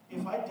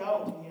 if I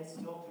doubt and yet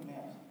still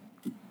commit,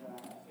 then I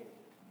have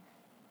faith.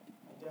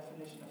 My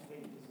definition of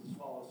faith is as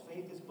follows.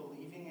 Faith is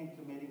believing and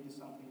committing to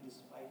something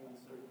despite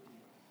uncertainty.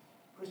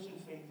 Christian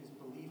faith is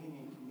believing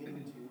and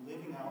committing to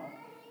living out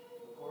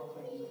the core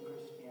claims of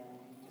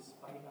Christianity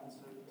despite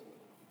uncertainty.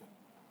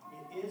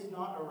 It is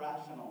not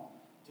irrational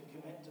to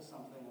commit to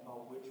something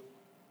about which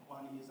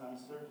one is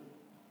uncertain.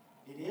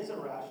 It is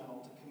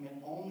irrational to commit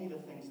only to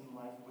things in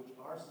life which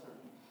are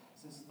certain,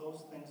 since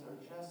those things are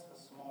just a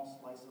small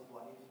slice of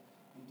life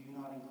and do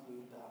not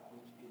include that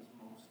which is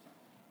most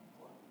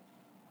important.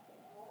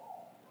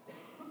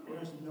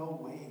 There's no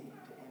way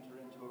to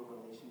enter into a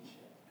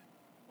relationship,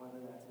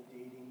 whether that's a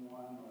dating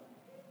one or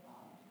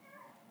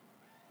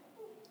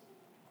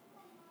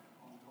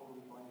I'm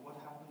totally blank. What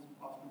happens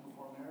often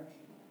before marriage?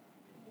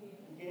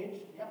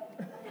 Engaged? Yep.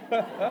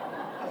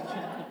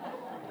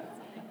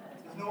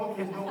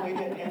 There's no way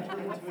to enter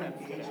into an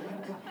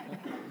engagement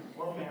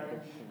or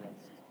marriage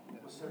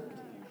with certainty.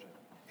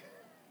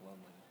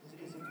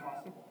 It's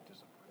impossible.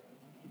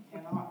 You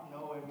cannot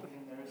know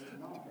everything there is to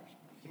know.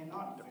 You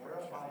cannot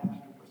verify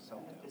 100%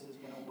 if this is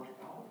going to work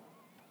out,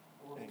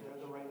 or if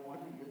they're the right one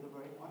or you're the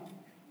right one.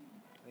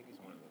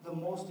 The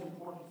most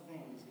important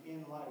things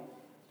in life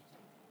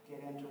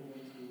get entered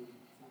into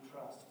through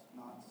trust,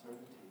 not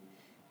certainty.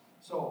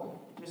 So,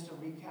 just to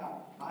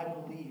recap, I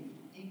believe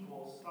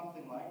equals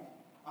something like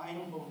I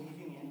am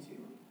believing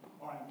into,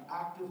 or I'm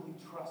actively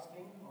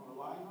trusting or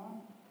relying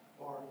on,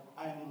 or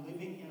I am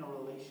living in a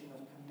relation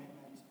of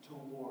commitment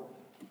toward.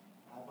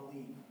 I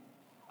believe.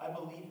 I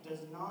believe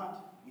does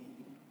not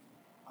mean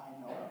I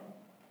know,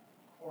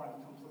 or I'm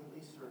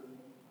completely certain,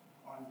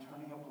 or I'm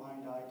turning a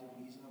blind eye to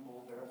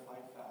reasonable,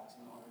 verified facts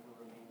in order to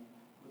remain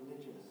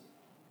religious.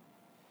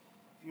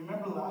 If you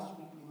remember last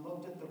week, we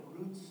looked at the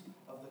roots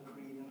of the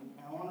creed, and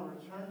I want to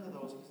return to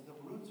those because the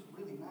roots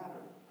really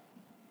matter.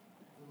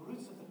 The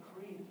roots of the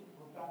creed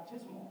were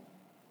baptismal.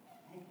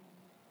 Right?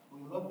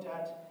 We looked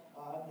at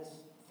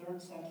this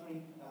 3rd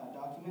century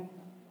document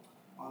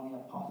on the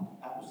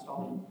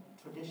apostolic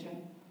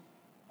tradition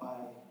by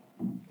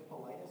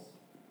Hippolytus.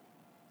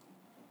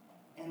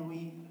 And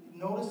we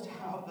noticed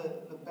how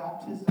the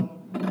baptism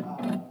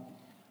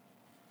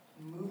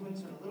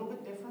movements are a little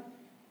bit different.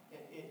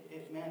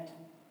 It meant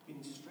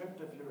being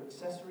stripped of your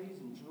accessories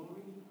and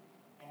jewelry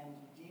and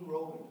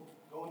derobing,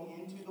 going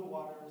into the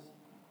waters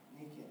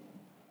naked.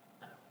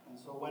 And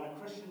so when a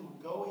Christian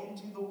would go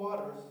into the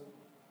waters,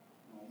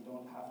 you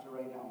don't have to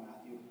right now,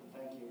 Matthew, but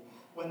thank you.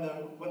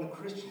 When the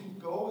Christian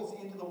goes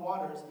into the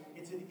waters,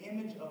 it's an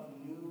image of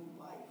new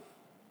life.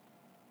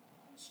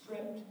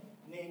 Stripped,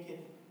 naked,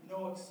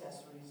 no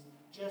accessories,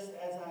 just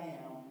as I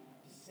am,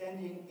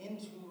 descending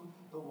into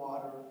the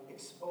water,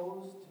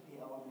 exposed to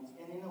the elements,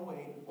 and in a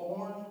way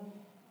born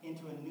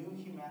into a new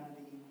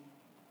humanity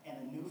and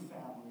a new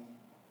family.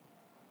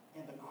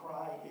 And the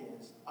cry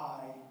is,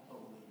 I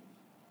believe.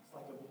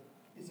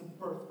 It's a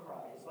birth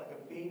cry. It's like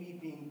a baby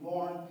being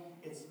born.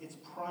 It's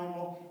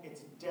primal.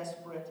 It's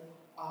desperate.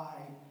 I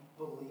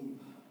believe.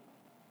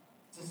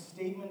 It's a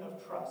statement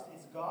of trust.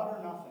 It's God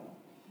or nothing.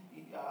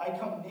 I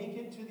come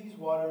naked to these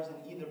waters,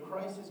 and either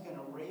Christ is going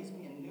to raise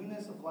me in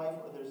newness of life,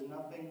 or there's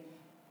nothing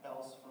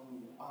else for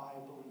me. I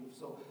believe.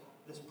 So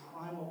this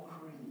primal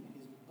creed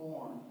is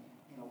born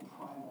in a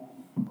primal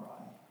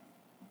cry,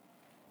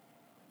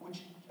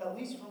 which, at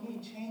least for me,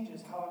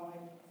 changes how I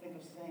might think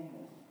of saying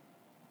this.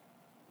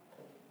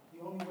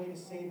 The only way to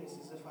say this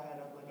is if I had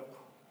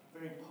a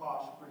very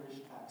posh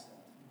British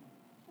accent.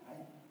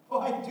 Right?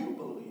 Well, I do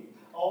believe.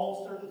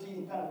 All certainty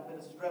and kind of a bit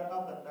of strep.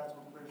 Not that that's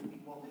what British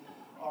people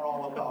are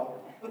all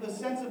about. But the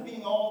sense of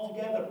being all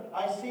together.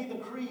 I say the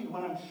creed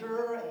when I'm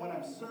sure and when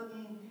I'm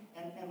certain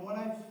and when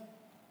I've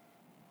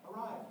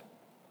arrived.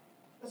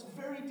 That's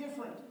very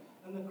different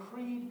than the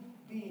creed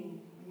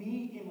being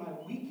me in my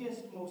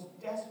weakest, most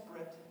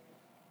desperate,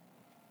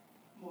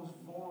 most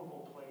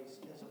vulnerable place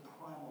as a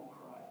primal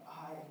cry.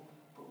 I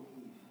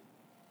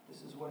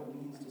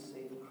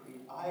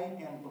I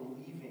am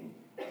believing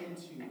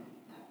into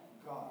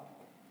God.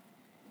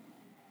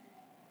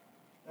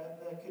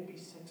 That could be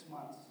 6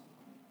 months.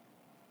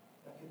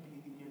 That could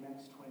be your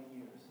next 20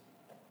 years.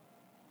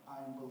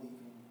 I'm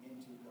believing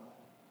into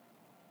God.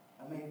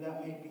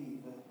 That may be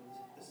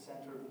the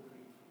center of the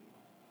creed for you.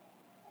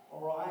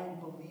 Or I am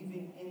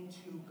believing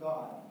into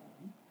God,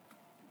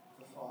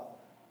 the Father.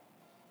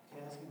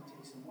 Okay, that's going to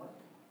take some work.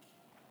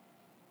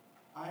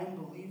 I am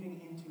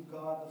believing into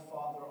God, the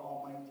Father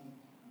Almighty,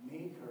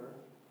 maker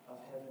of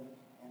heaven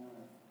and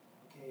earth.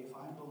 Okay, if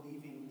I'm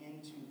believing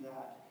into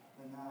that,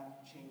 then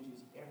that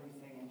changes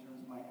everything in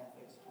terms of my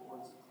ethics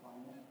towards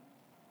climate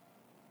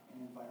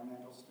and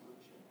environmental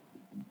stewardship.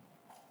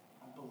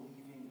 I'm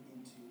believing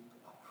into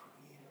a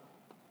creator.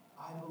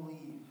 I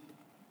believe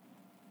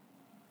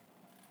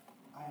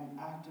I am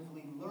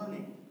actively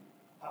learning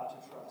how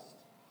to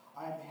trust.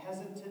 I am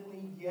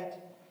hesitantly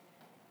yet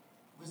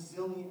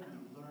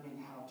resiliently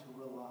learning how to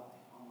rely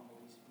on the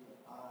Holy Spirit.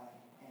 I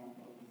am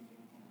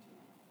believing into.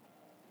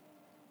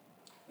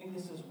 I think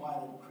this is why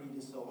the creed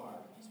is so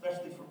hard,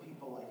 especially for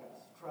people like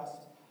us.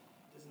 Trust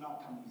does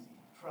not come easy.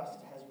 Trust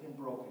has been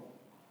broken.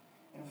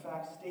 In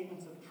fact,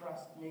 statements of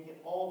trust make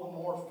it all the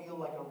more feel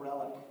like a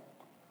relic.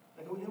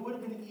 Like it would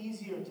have been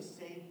easier to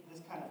say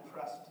this kind of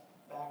trust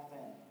back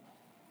then.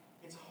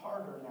 It's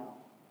harder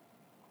now.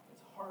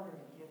 It's harder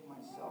to give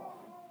myself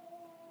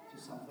to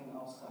something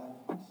outside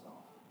of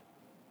myself.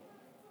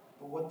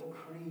 But what the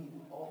creed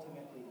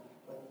ultimately,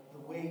 but the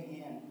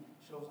way in,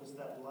 shows us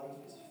that life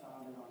is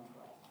founded on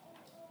trust.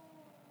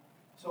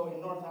 So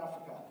in North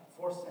Africa,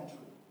 4th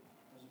century,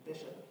 there's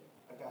Bishop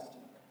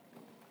Augustine.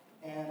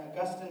 And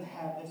Augustine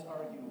had this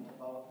argument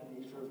about the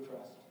nature of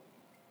trust.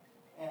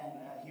 And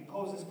he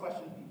posed this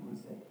question to people.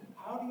 He'd say,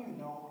 how do you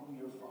know who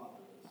your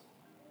father is?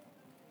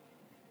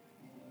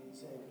 And he'd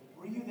say,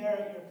 were you there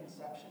at your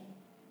conception?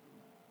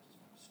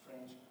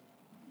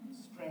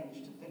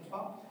 Strange to think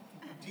about.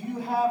 Do you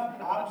have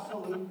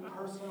absolute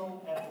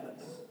personal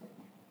evidence?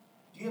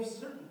 Do you have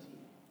certainty?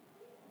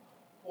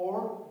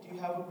 Or do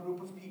you have a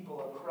group of people,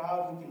 a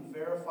crowd who can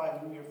verify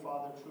who your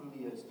father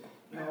truly is?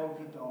 No,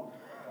 you don't,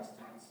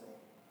 Augustine would say.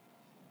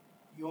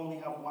 You only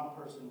have one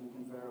person who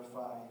can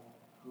verify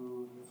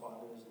who your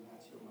father is, and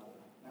that's your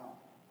mother. Now,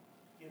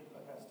 give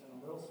Augustine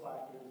a little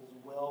slack here. This is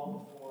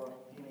well before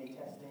DNA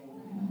testing,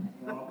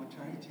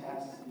 paternity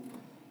tests, and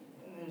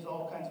there's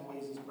all kinds of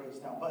ways this breaks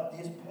down. But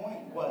his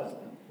point was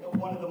that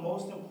one of the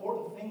most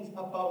important things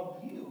about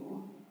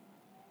you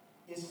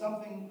is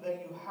something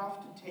that you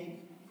have to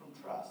take from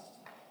trust.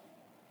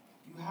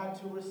 You had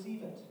to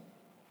receive it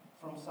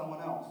from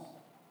someone else.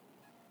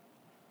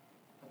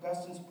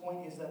 Augustine's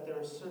point is that there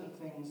are certain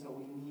things that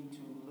we need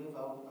to live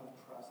out of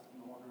trust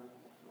in order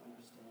to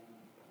understand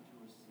and to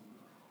receive.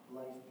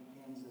 Life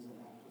begins as an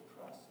act of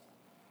trust.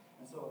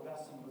 And so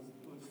Augustine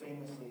would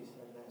famously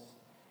say this: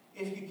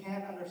 if you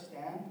can't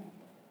understand,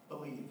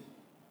 believe,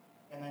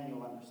 and then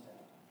you'll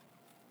understand.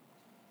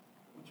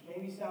 Which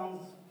maybe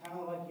sounds kind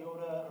of like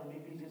Yoda, or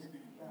maybe just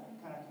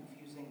kind of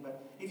confusing,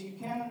 but if you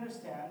can't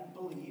understand,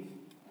 believe,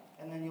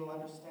 and then you'll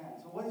understand.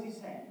 So what is he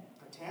saying?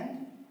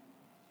 Pretend?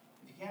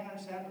 If you can't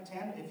understand,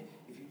 pretend.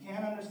 If you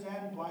can't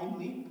understand, blind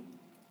leap.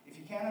 If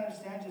you can't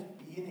understand, just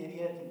be an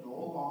idiot and go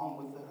along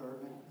with the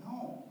herd.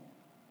 No.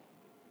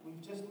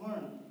 We've just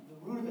learned the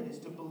root of it is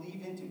to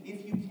believe into.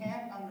 If you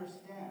can't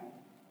understand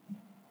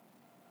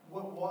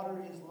what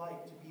water is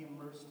like to be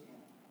immersed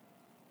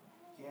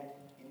in, get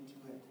into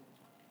it.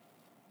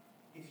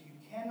 If you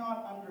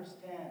cannot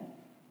understand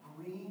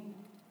green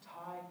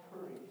Thai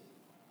curries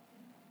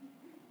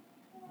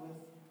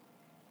with,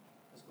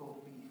 let's go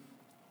with beef.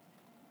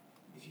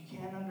 If you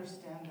can't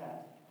understand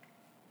that,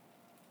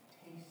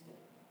 taste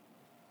it.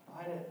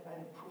 I had a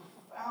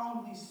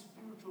profoundly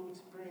spiritual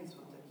experience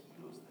with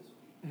taquitos this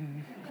week.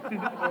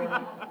 Where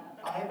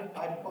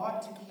I bought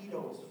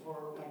taquitos for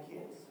my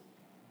kids.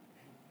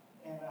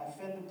 And I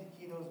fed them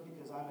taquitos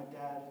because I'm a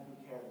dad who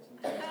cares.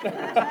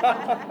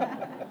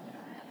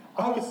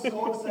 I was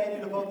so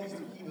excited about these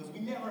taquitos. We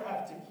never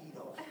have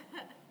taquitos.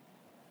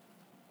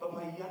 But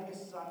my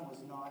youngest son was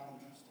not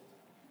interested.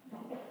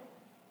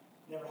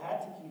 Never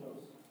had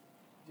taquitos.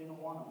 Didn't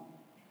want them.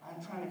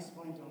 I'm trying to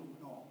explain to him,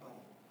 no,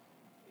 buddy.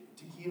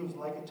 Taquitos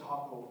like a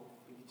taco,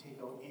 but you take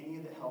out any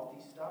of the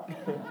healthy stuff, you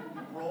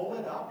roll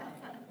it up,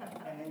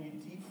 and then you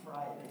deep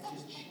fry it. It's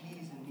just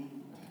cheese and meat,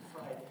 deep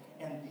fried.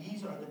 And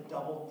these are the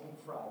double deep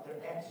fried.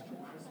 They're extra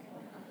crispy.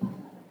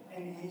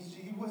 And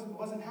he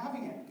wasn't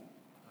having it.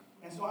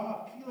 And so I'm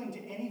appealing to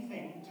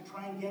anything to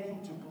try and get him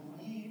to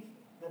believe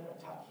that a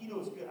taquito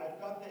is good. I've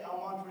got the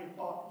Almonte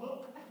box.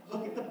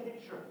 Look at the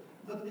picture.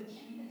 Look at the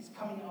cheese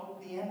coming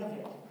out the end of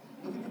it.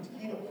 Look at the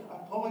taquito.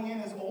 I'm pulling in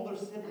his older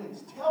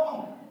siblings.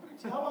 Tell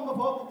them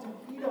about the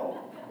taquito.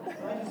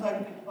 And I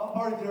just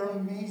Ari, they're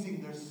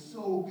amazing. They're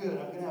so good.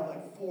 I'm going to have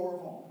like 4 of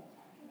them.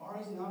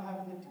 Ari's not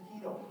having the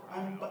taquito.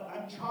 But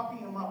I'm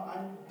chopping them up.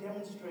 I'm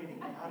demonstrating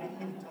how to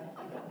eat a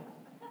taquito.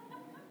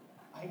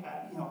 I'm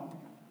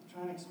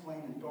trying to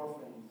explain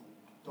endorphins,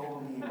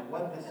 dopamine,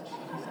 what this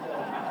cheese does.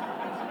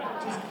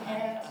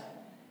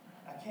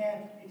 I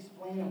can't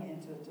explain them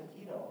into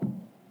taquito.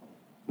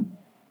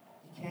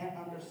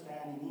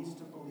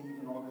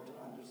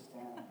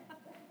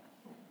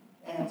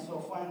 so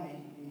finally,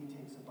 he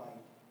takes a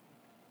bite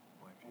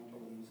and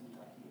believes in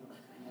taquitos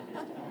and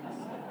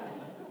understands.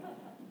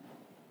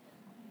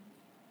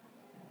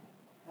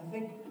 I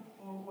think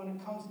when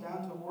it comes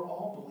down to it, we're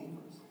all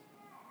believers.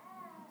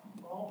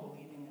 We're all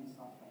believing in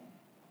something.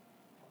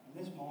 In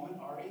this moment,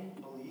 Ari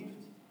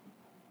believed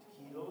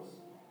taquitos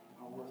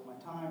aren't worth my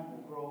time,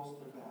 they're gross,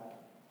 they're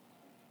bad.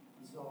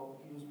 And so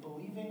he was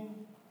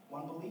believing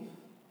one belief,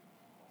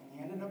 and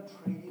he ended up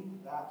trading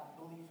that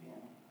belief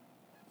in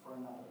for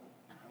another,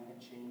 and it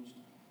changed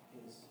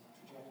his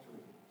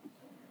trajectory.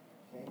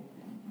 Okay?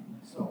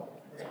 So,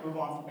 let's move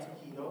on from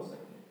taquitos.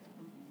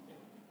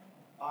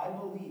 I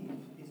believe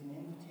is an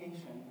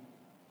invitation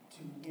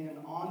to, in an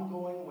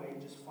ongoing way,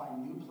 just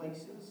find new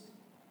places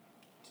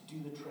to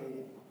do the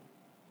trading.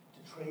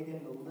 To trade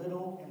in the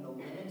little and the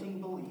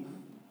limiting belief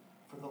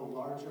for the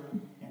larger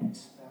and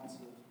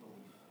expansive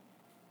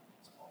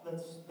belief.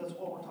 That's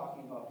what we're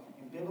talking about.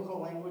 In biblical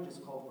language, it's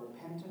called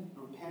repent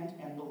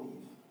and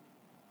believe.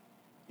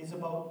 It's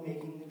about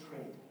making the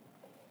trade.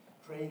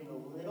 Trading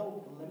the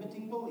little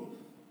limiting belief.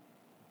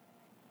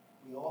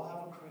 We all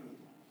have a creed.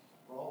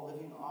 We're all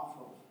living off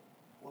of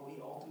what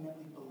we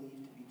ultimately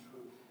believe to be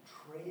true.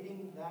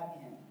 Trading that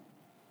in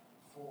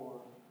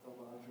for the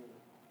larger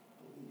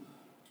belief.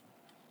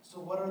 So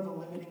what are the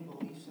limiting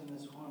beliefs in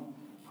this room?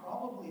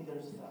 Probably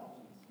there's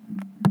thousands.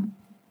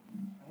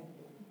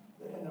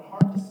 Right? And they're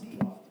hard to see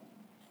often.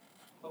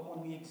 But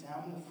when we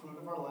examine the fruit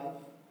of our life,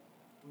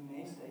 we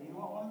may say, you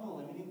know what, one of the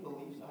limiting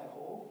beliefs I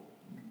hold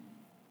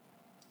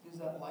is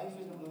that life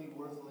isn't really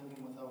worth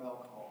living without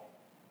alcohol.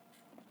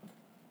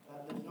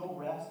 That there's no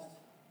rest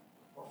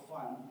or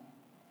fun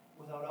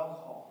without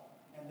alcohol.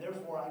 And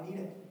therefore I need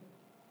it.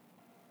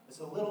 It's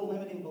a little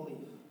limiting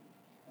belief.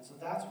 And so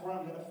that's where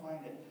I'm going to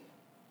find it.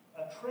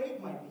 A trade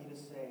might be to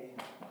say,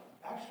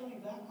 actually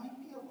that might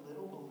be a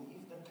little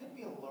belief. There could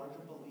be a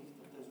larger belief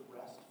that there's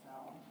rest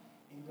found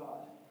in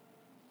God.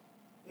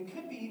 It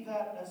could be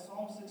that, as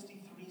Psalm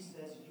 63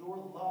 says, your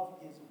love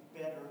is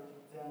better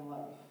than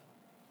life.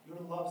 Your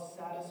love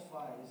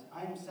satisfies.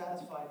 I am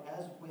satisfied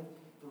as with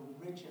the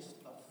richest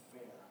of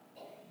fare.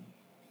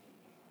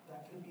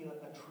 That could be a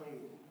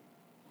trade.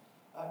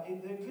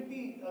 There could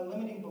be a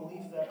limiting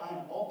belief that I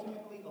am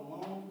ultimately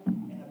alone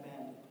and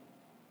abandoned.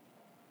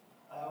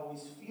 I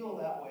always feel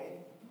that way.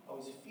 I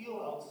always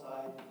feel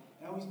outside.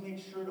 And I always make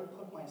sure to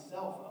put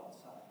myself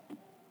outside.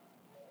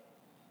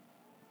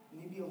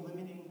 Maybe a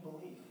limiting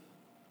belief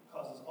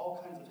causes all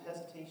kinds of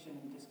hesitation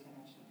and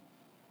disconnection.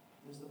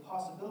 There's the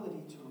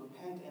possibility to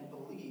repent and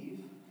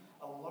believe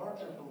a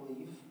larger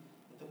belief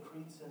that the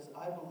Creed says,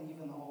 I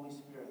believe in the Holy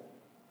Spirit.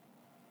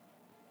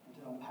 And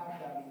to unpack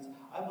that means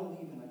I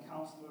believe in the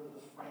counselor,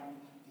 the friend,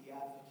 the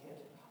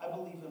advocate. I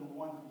believe in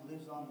one who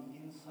lives on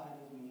the inside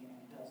of me and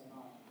does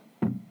not.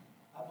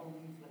 I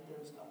believe that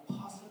there's a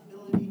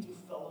possibility to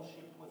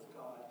fellowship with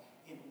God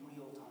in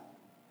real time.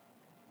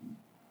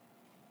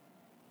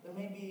 There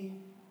may be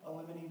a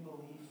limiting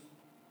belief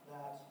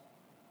that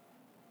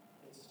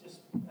it's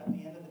just, at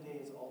the end of the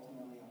day, it's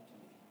ultimately up to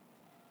me.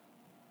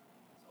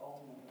 It's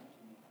ultimately up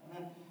to me. And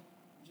then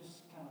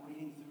just kind of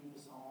reading through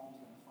the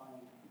Psalms and find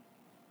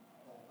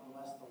that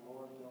unless the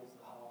Lord builds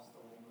the house,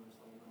 the laborers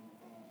labor in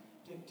vain.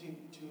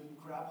 To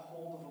grab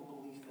hold of a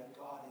belief that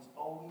God is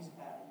always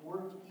at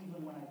work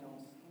even when I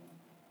don't see Him.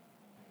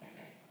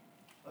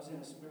 I was in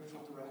a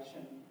spiritual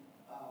direction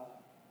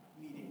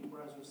meeting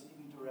where I was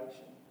receiving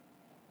direction.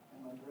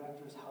 And my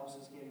director's house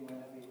is getting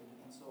renovated.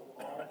 And so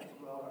all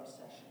throughout our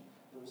session,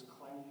 there was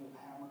clanging of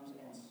hammers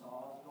and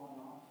saws going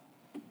off.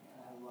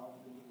 And I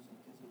loved the music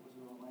because it was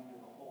a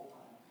reminder the whole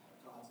time.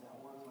 God's at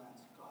work,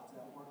 Lance. God's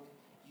at work.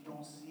 You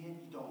don't see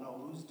it. You don't know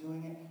who's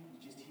doing it. You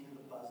just hear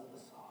the buzz of the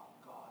saw.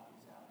 God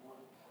is at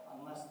work.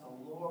 Unless the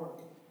Lord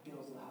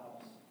builds the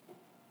house,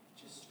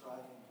 just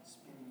striving,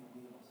 spinning the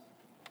wheels.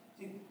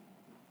 See,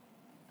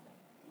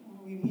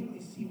 we immediately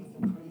see with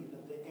the creed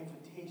that the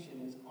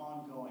invitation is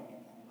ongoing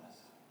and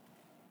endless.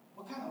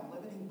 What kind of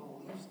limiting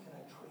beliefs can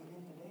I trade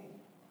in today?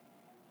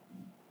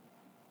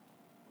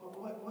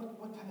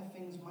 What kind of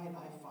things might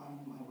I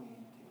find my way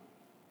into?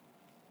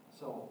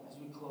 So, as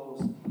we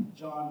close,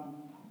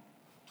 John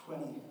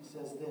 20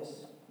 says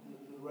this.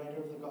 The writer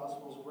of the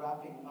Gospels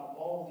wrapping up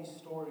all these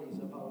stories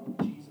about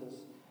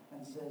Jesus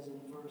and says in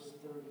verse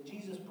 30,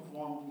 Jesus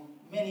performed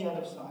many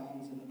other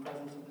signs in the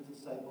presence of the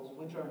disciples,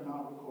 which are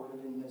not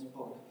recorded in this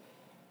book.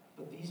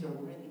 But these are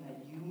written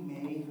that you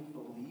may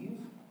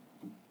believe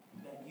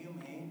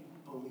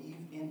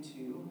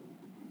into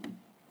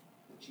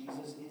that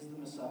Jesus is the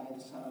Messiah,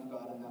 the Son of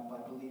God, and that by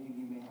believing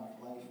you may have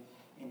life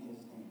in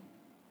His name.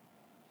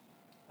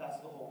 That's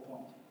the whole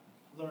point.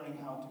 Learning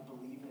how to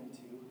believe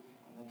into,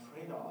 and the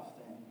trade-off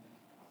then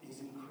is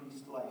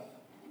increased life,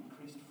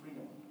 increased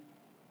freedom,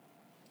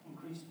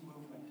 increased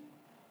movement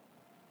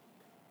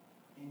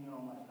in your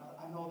own life. Now,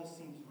 I know this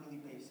seems really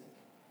basic,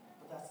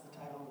 but that's the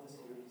title of the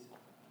series.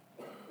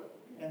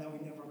 And then we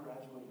never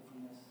graduate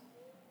from this,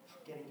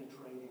 getting to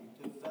trading,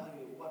 to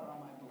evaluate what are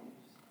my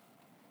beliefs.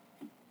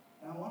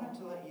 And I wanted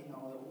to let you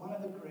know that one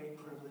of the great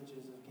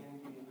privileges of getting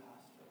to be a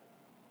pastor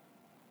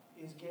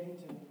is getting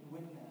to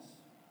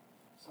witness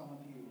some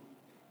of you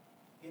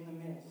in the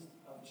midst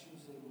of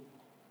choosing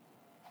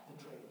the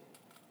trade.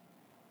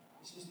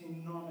 It's just an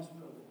enormous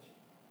privilege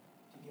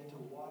to get to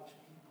watch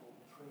people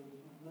trade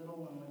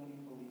little and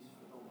limiting beliefs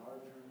for the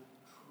larger,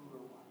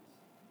 truer ones.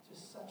 It's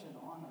just such an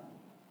honor.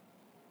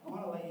 I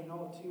want to let you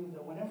know, too,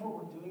 that whenever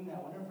we're doing that,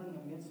 whenever in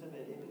the midst of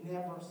it, it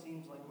never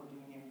seems like we're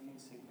doing anything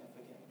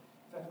significant.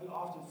 In fact, we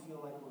often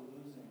feel like we're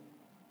losing.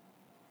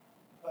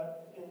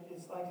 But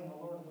it's like in The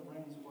Lord of the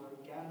Rings, where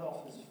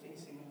Gandalf is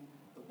facing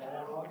the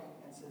Balrog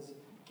and says,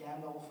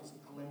 Gandalf is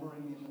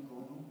glimmering in the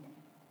gloom.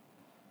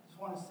 I just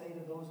want to say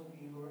to those of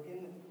you who are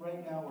in it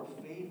right now where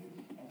faith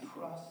and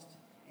trust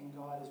in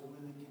God is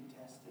really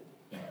contested,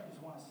 I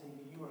just want to say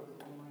that you are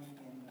glimmering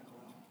in the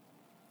gloom.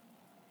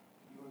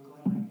 You are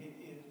glimmering.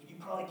 You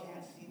probably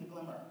can't see the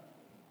glimmer.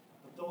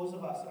 But those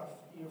of us,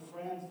 your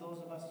friends,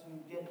 those of us who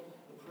get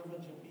the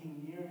privilege of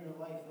being near your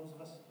life, those of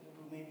us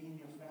who may be in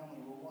your family,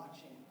 we're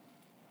watching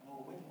and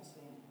we're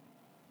witnessing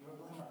your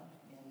glimmer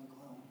in the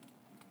gloom.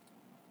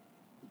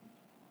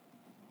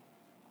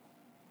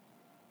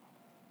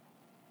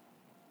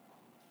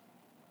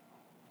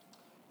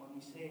 When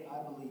we say,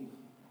 I believe,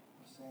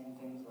 we're saying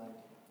things like,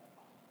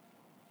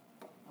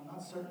 I'm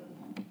not certain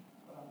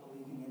what I'm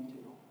believing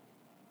into.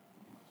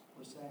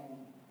 We're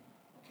saying,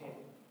 okay,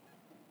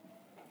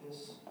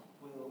 this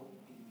will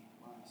be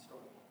my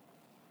story.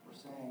 We're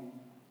saying,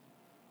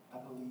 I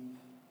believe,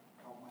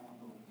 help my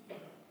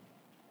unbelief.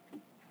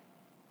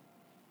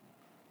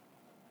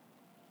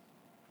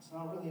 It's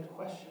not really a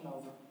question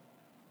of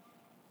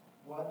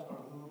what or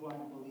who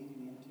I'm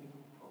believing into.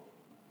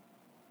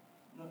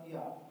 No,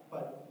 yeah,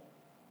 but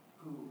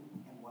who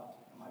and what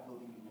am I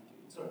believing into?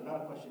 It's sort of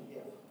not a question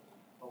if,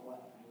 but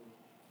what and who.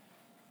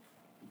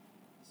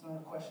 It's not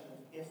a question of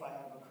if I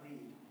have a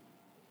creed,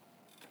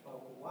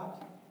 but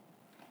what?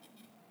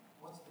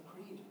 What's the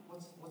creed?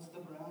 What's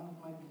the ground of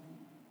my being?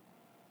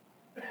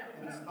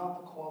 And it's not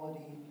the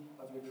quality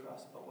of your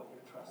trust, but what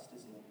your trust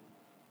is in.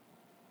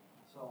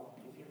 So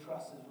if your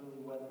trust is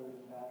really weathered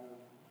and battered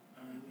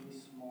and really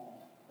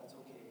small, that's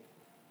okay.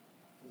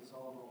 Because it's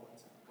all about what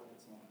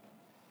it's in.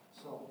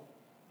 So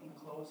I'm going to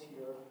close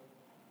here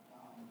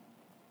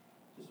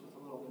just with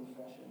a little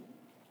confession.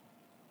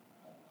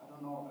 I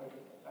don't know,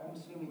 I'm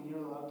assuming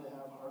you're allowed to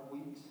have hard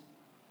weeks,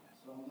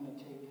 so I'm going to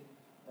take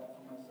that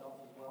for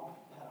myself as well.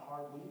 I had a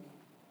hard week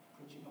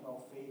preaching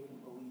about faith and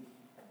belief.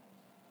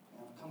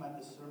 And I've come at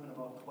this sermon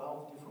about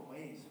 12 different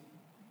ways.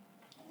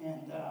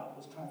 And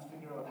was trying to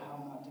figure out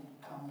how not to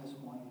come this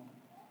morning.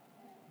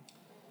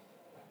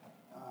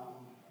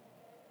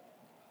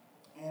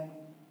 And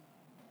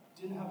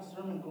didn't have a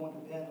sermon going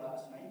to bed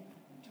last night.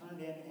 And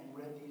turned in and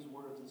read these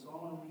words. And so I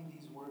want to read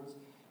these words,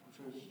 which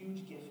are a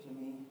huge gift to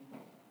me.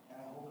 And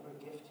I hope are a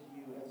gift to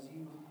you as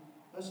you...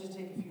 Let's just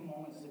take a few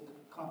moments to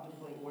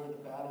contemplate where the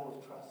battle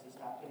of trust is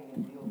happening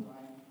in real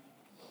time.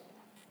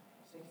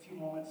 Let's take a few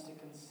moments to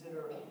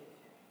consider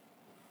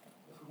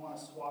if we want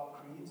to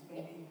swap creeds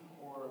maybe,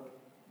 or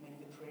make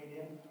the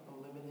trade-in of a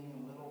limiting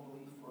and little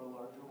belief for a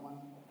larger one.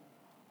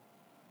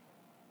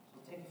 So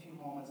we'll take a few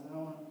moments, and then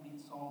I want to read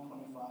Psalm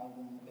 25,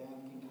 and the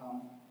band can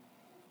come.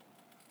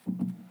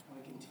 And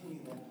we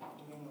continue then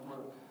doing the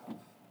work of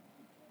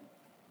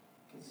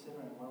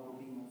considering where we're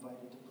being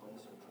invited to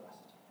place our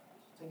trust.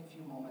 So take a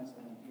few moments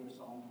and hear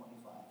Psalm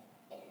 25.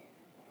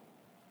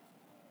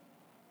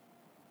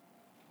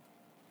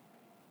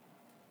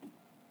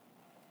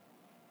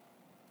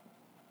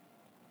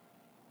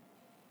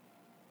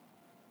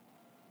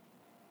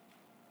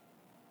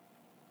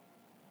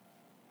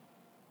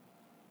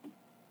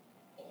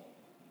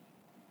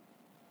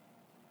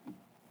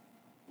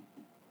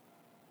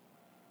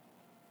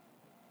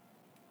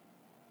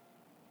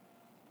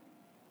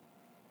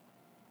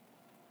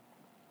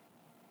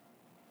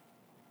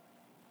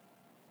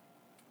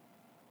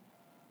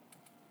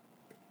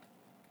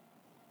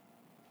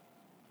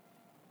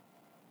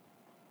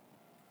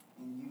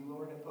 In you,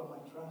 Lord, I put my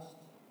trust.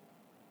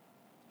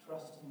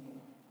 Trust in you.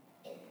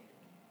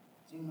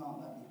 Do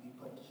not let me be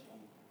put to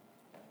shame,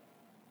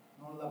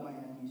 nor let my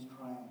enemies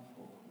triumph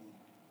over me.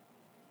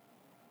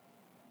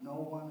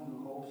 No one who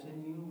hopes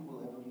in you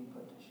will ever be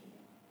put to shame.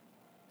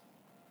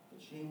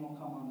 But shame will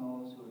come on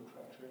those who are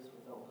treacherous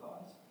without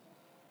cause.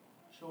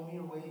 Show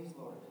me your ways,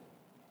 Lord.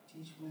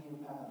 Teach me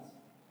your paths.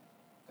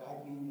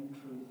 Guide me in your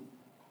truth.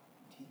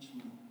 Teach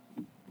me,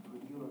 for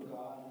you are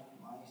God,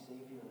 my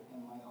Savior,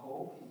 and my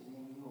hope is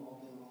in you all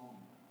day long.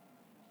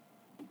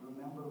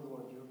 Remember,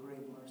 Lord, your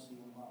great mercy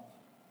and love.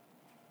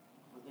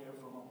 For there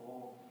from of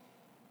old,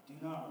 do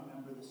not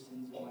remember the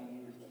sins of my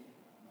youth,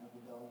 my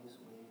rebellious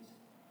ways.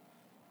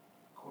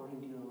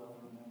 According to your love,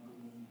 remember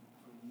me,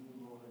 for you,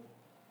 Lord,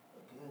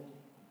 are good.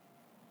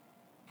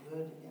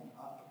 Good and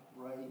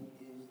upright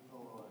is the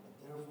Lord.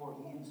 Therefore,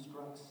 he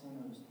instructs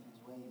sinners in his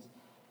ways.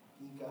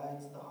 He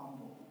guides the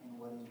humble in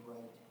what is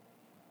right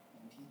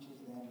and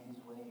teaches them his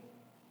way.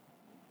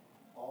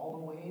 All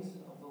the ways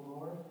of the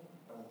Lord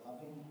are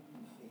loving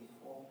and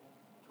faithful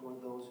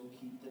toward those who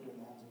keep the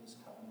demands of his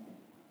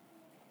covenant.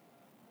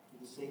 For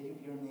the sake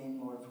of your name,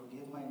 Lord,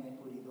 forgive my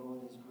iniquity,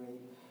 though it is great.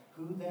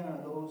 Who then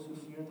are those who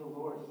fear the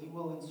Lord? He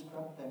will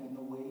instruct them in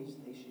the ways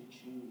they should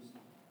choose.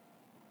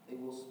 They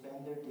will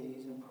spend their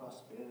days in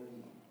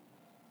prosperity,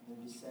 and their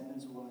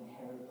descendants will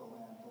inherit the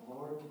land. The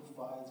Lord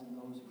confides in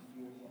those who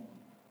fear him.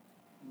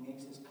 He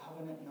makes his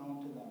covenant known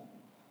to them.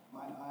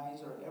 My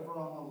eyes are ever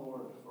on the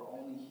Lord, for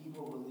only he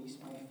will release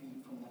my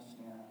feet from the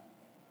snare.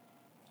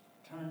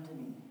 Turn to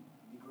me,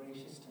 be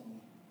gracious to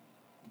me,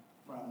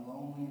 for I am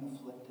lonely and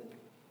afflicted.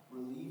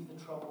 Relieve the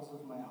troubles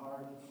of my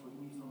heart and free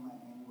me from my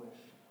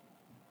anguish.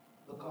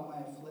 Look on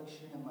my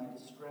affliction and my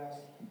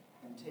distress,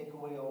 and take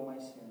away all my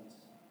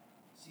sins.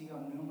 See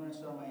how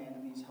numerous are my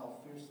enemies, how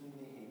fiercely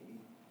they hate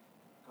me.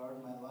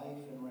 Guard my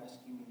life and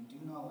rescue me. Do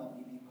not let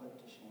me be put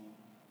to shame,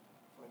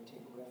 for I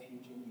take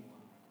refuge in you.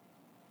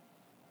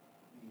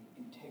 May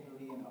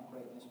integrity and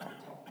uprightness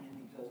protect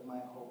me, because my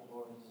hope,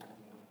 Lord, is in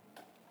you.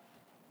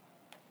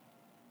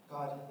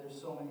 God, there's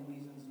so many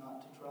reasons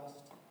not to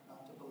trust,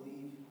 not to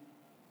believe.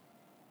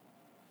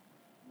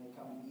 And they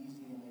come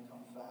easy and they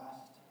come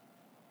fast.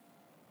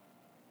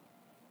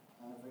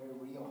 And are very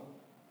real.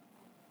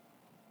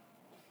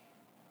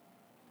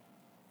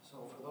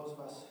 So for those of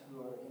us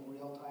who are in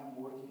real time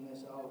working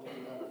this out,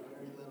 we have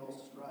very little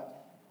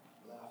strut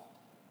left.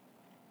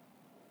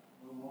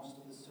 Where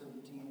most of the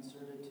certainty and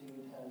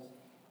certitude has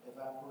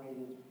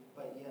evaporated,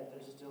 but yet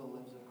there still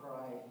lives a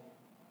cry,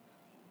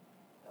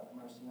 have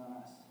mercy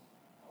on us,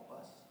 help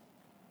us.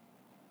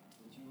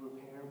 Would you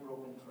repair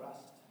broken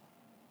trust?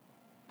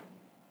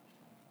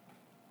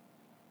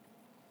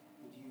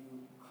 Would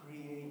you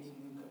create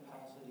new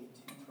capacity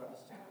to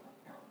trust?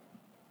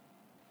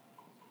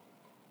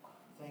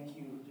 Thank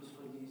you just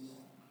for these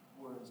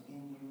words.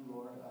 In you,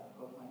 Lord, I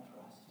put my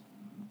trust.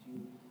 Would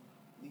you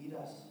lead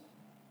us,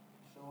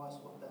 show us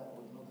what that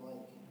would look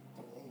like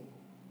today,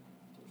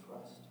 to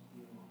trust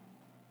you.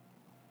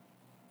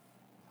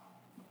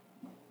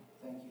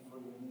 Thank you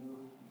for your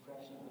new and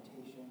fresh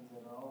invitations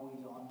that are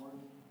always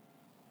onward,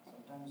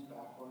 sometimes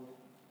backward,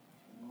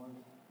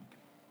 inward.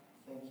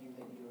 Thank you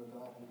that you're a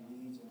God who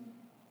leads and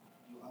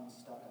you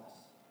unstuck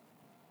us.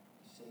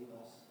 You save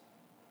us.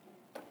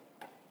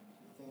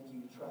 Thank you.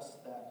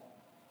 Trust that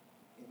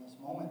in this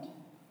moment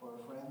for our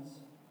friends,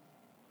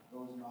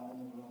 those not in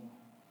the room,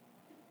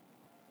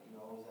 that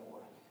you're always at work.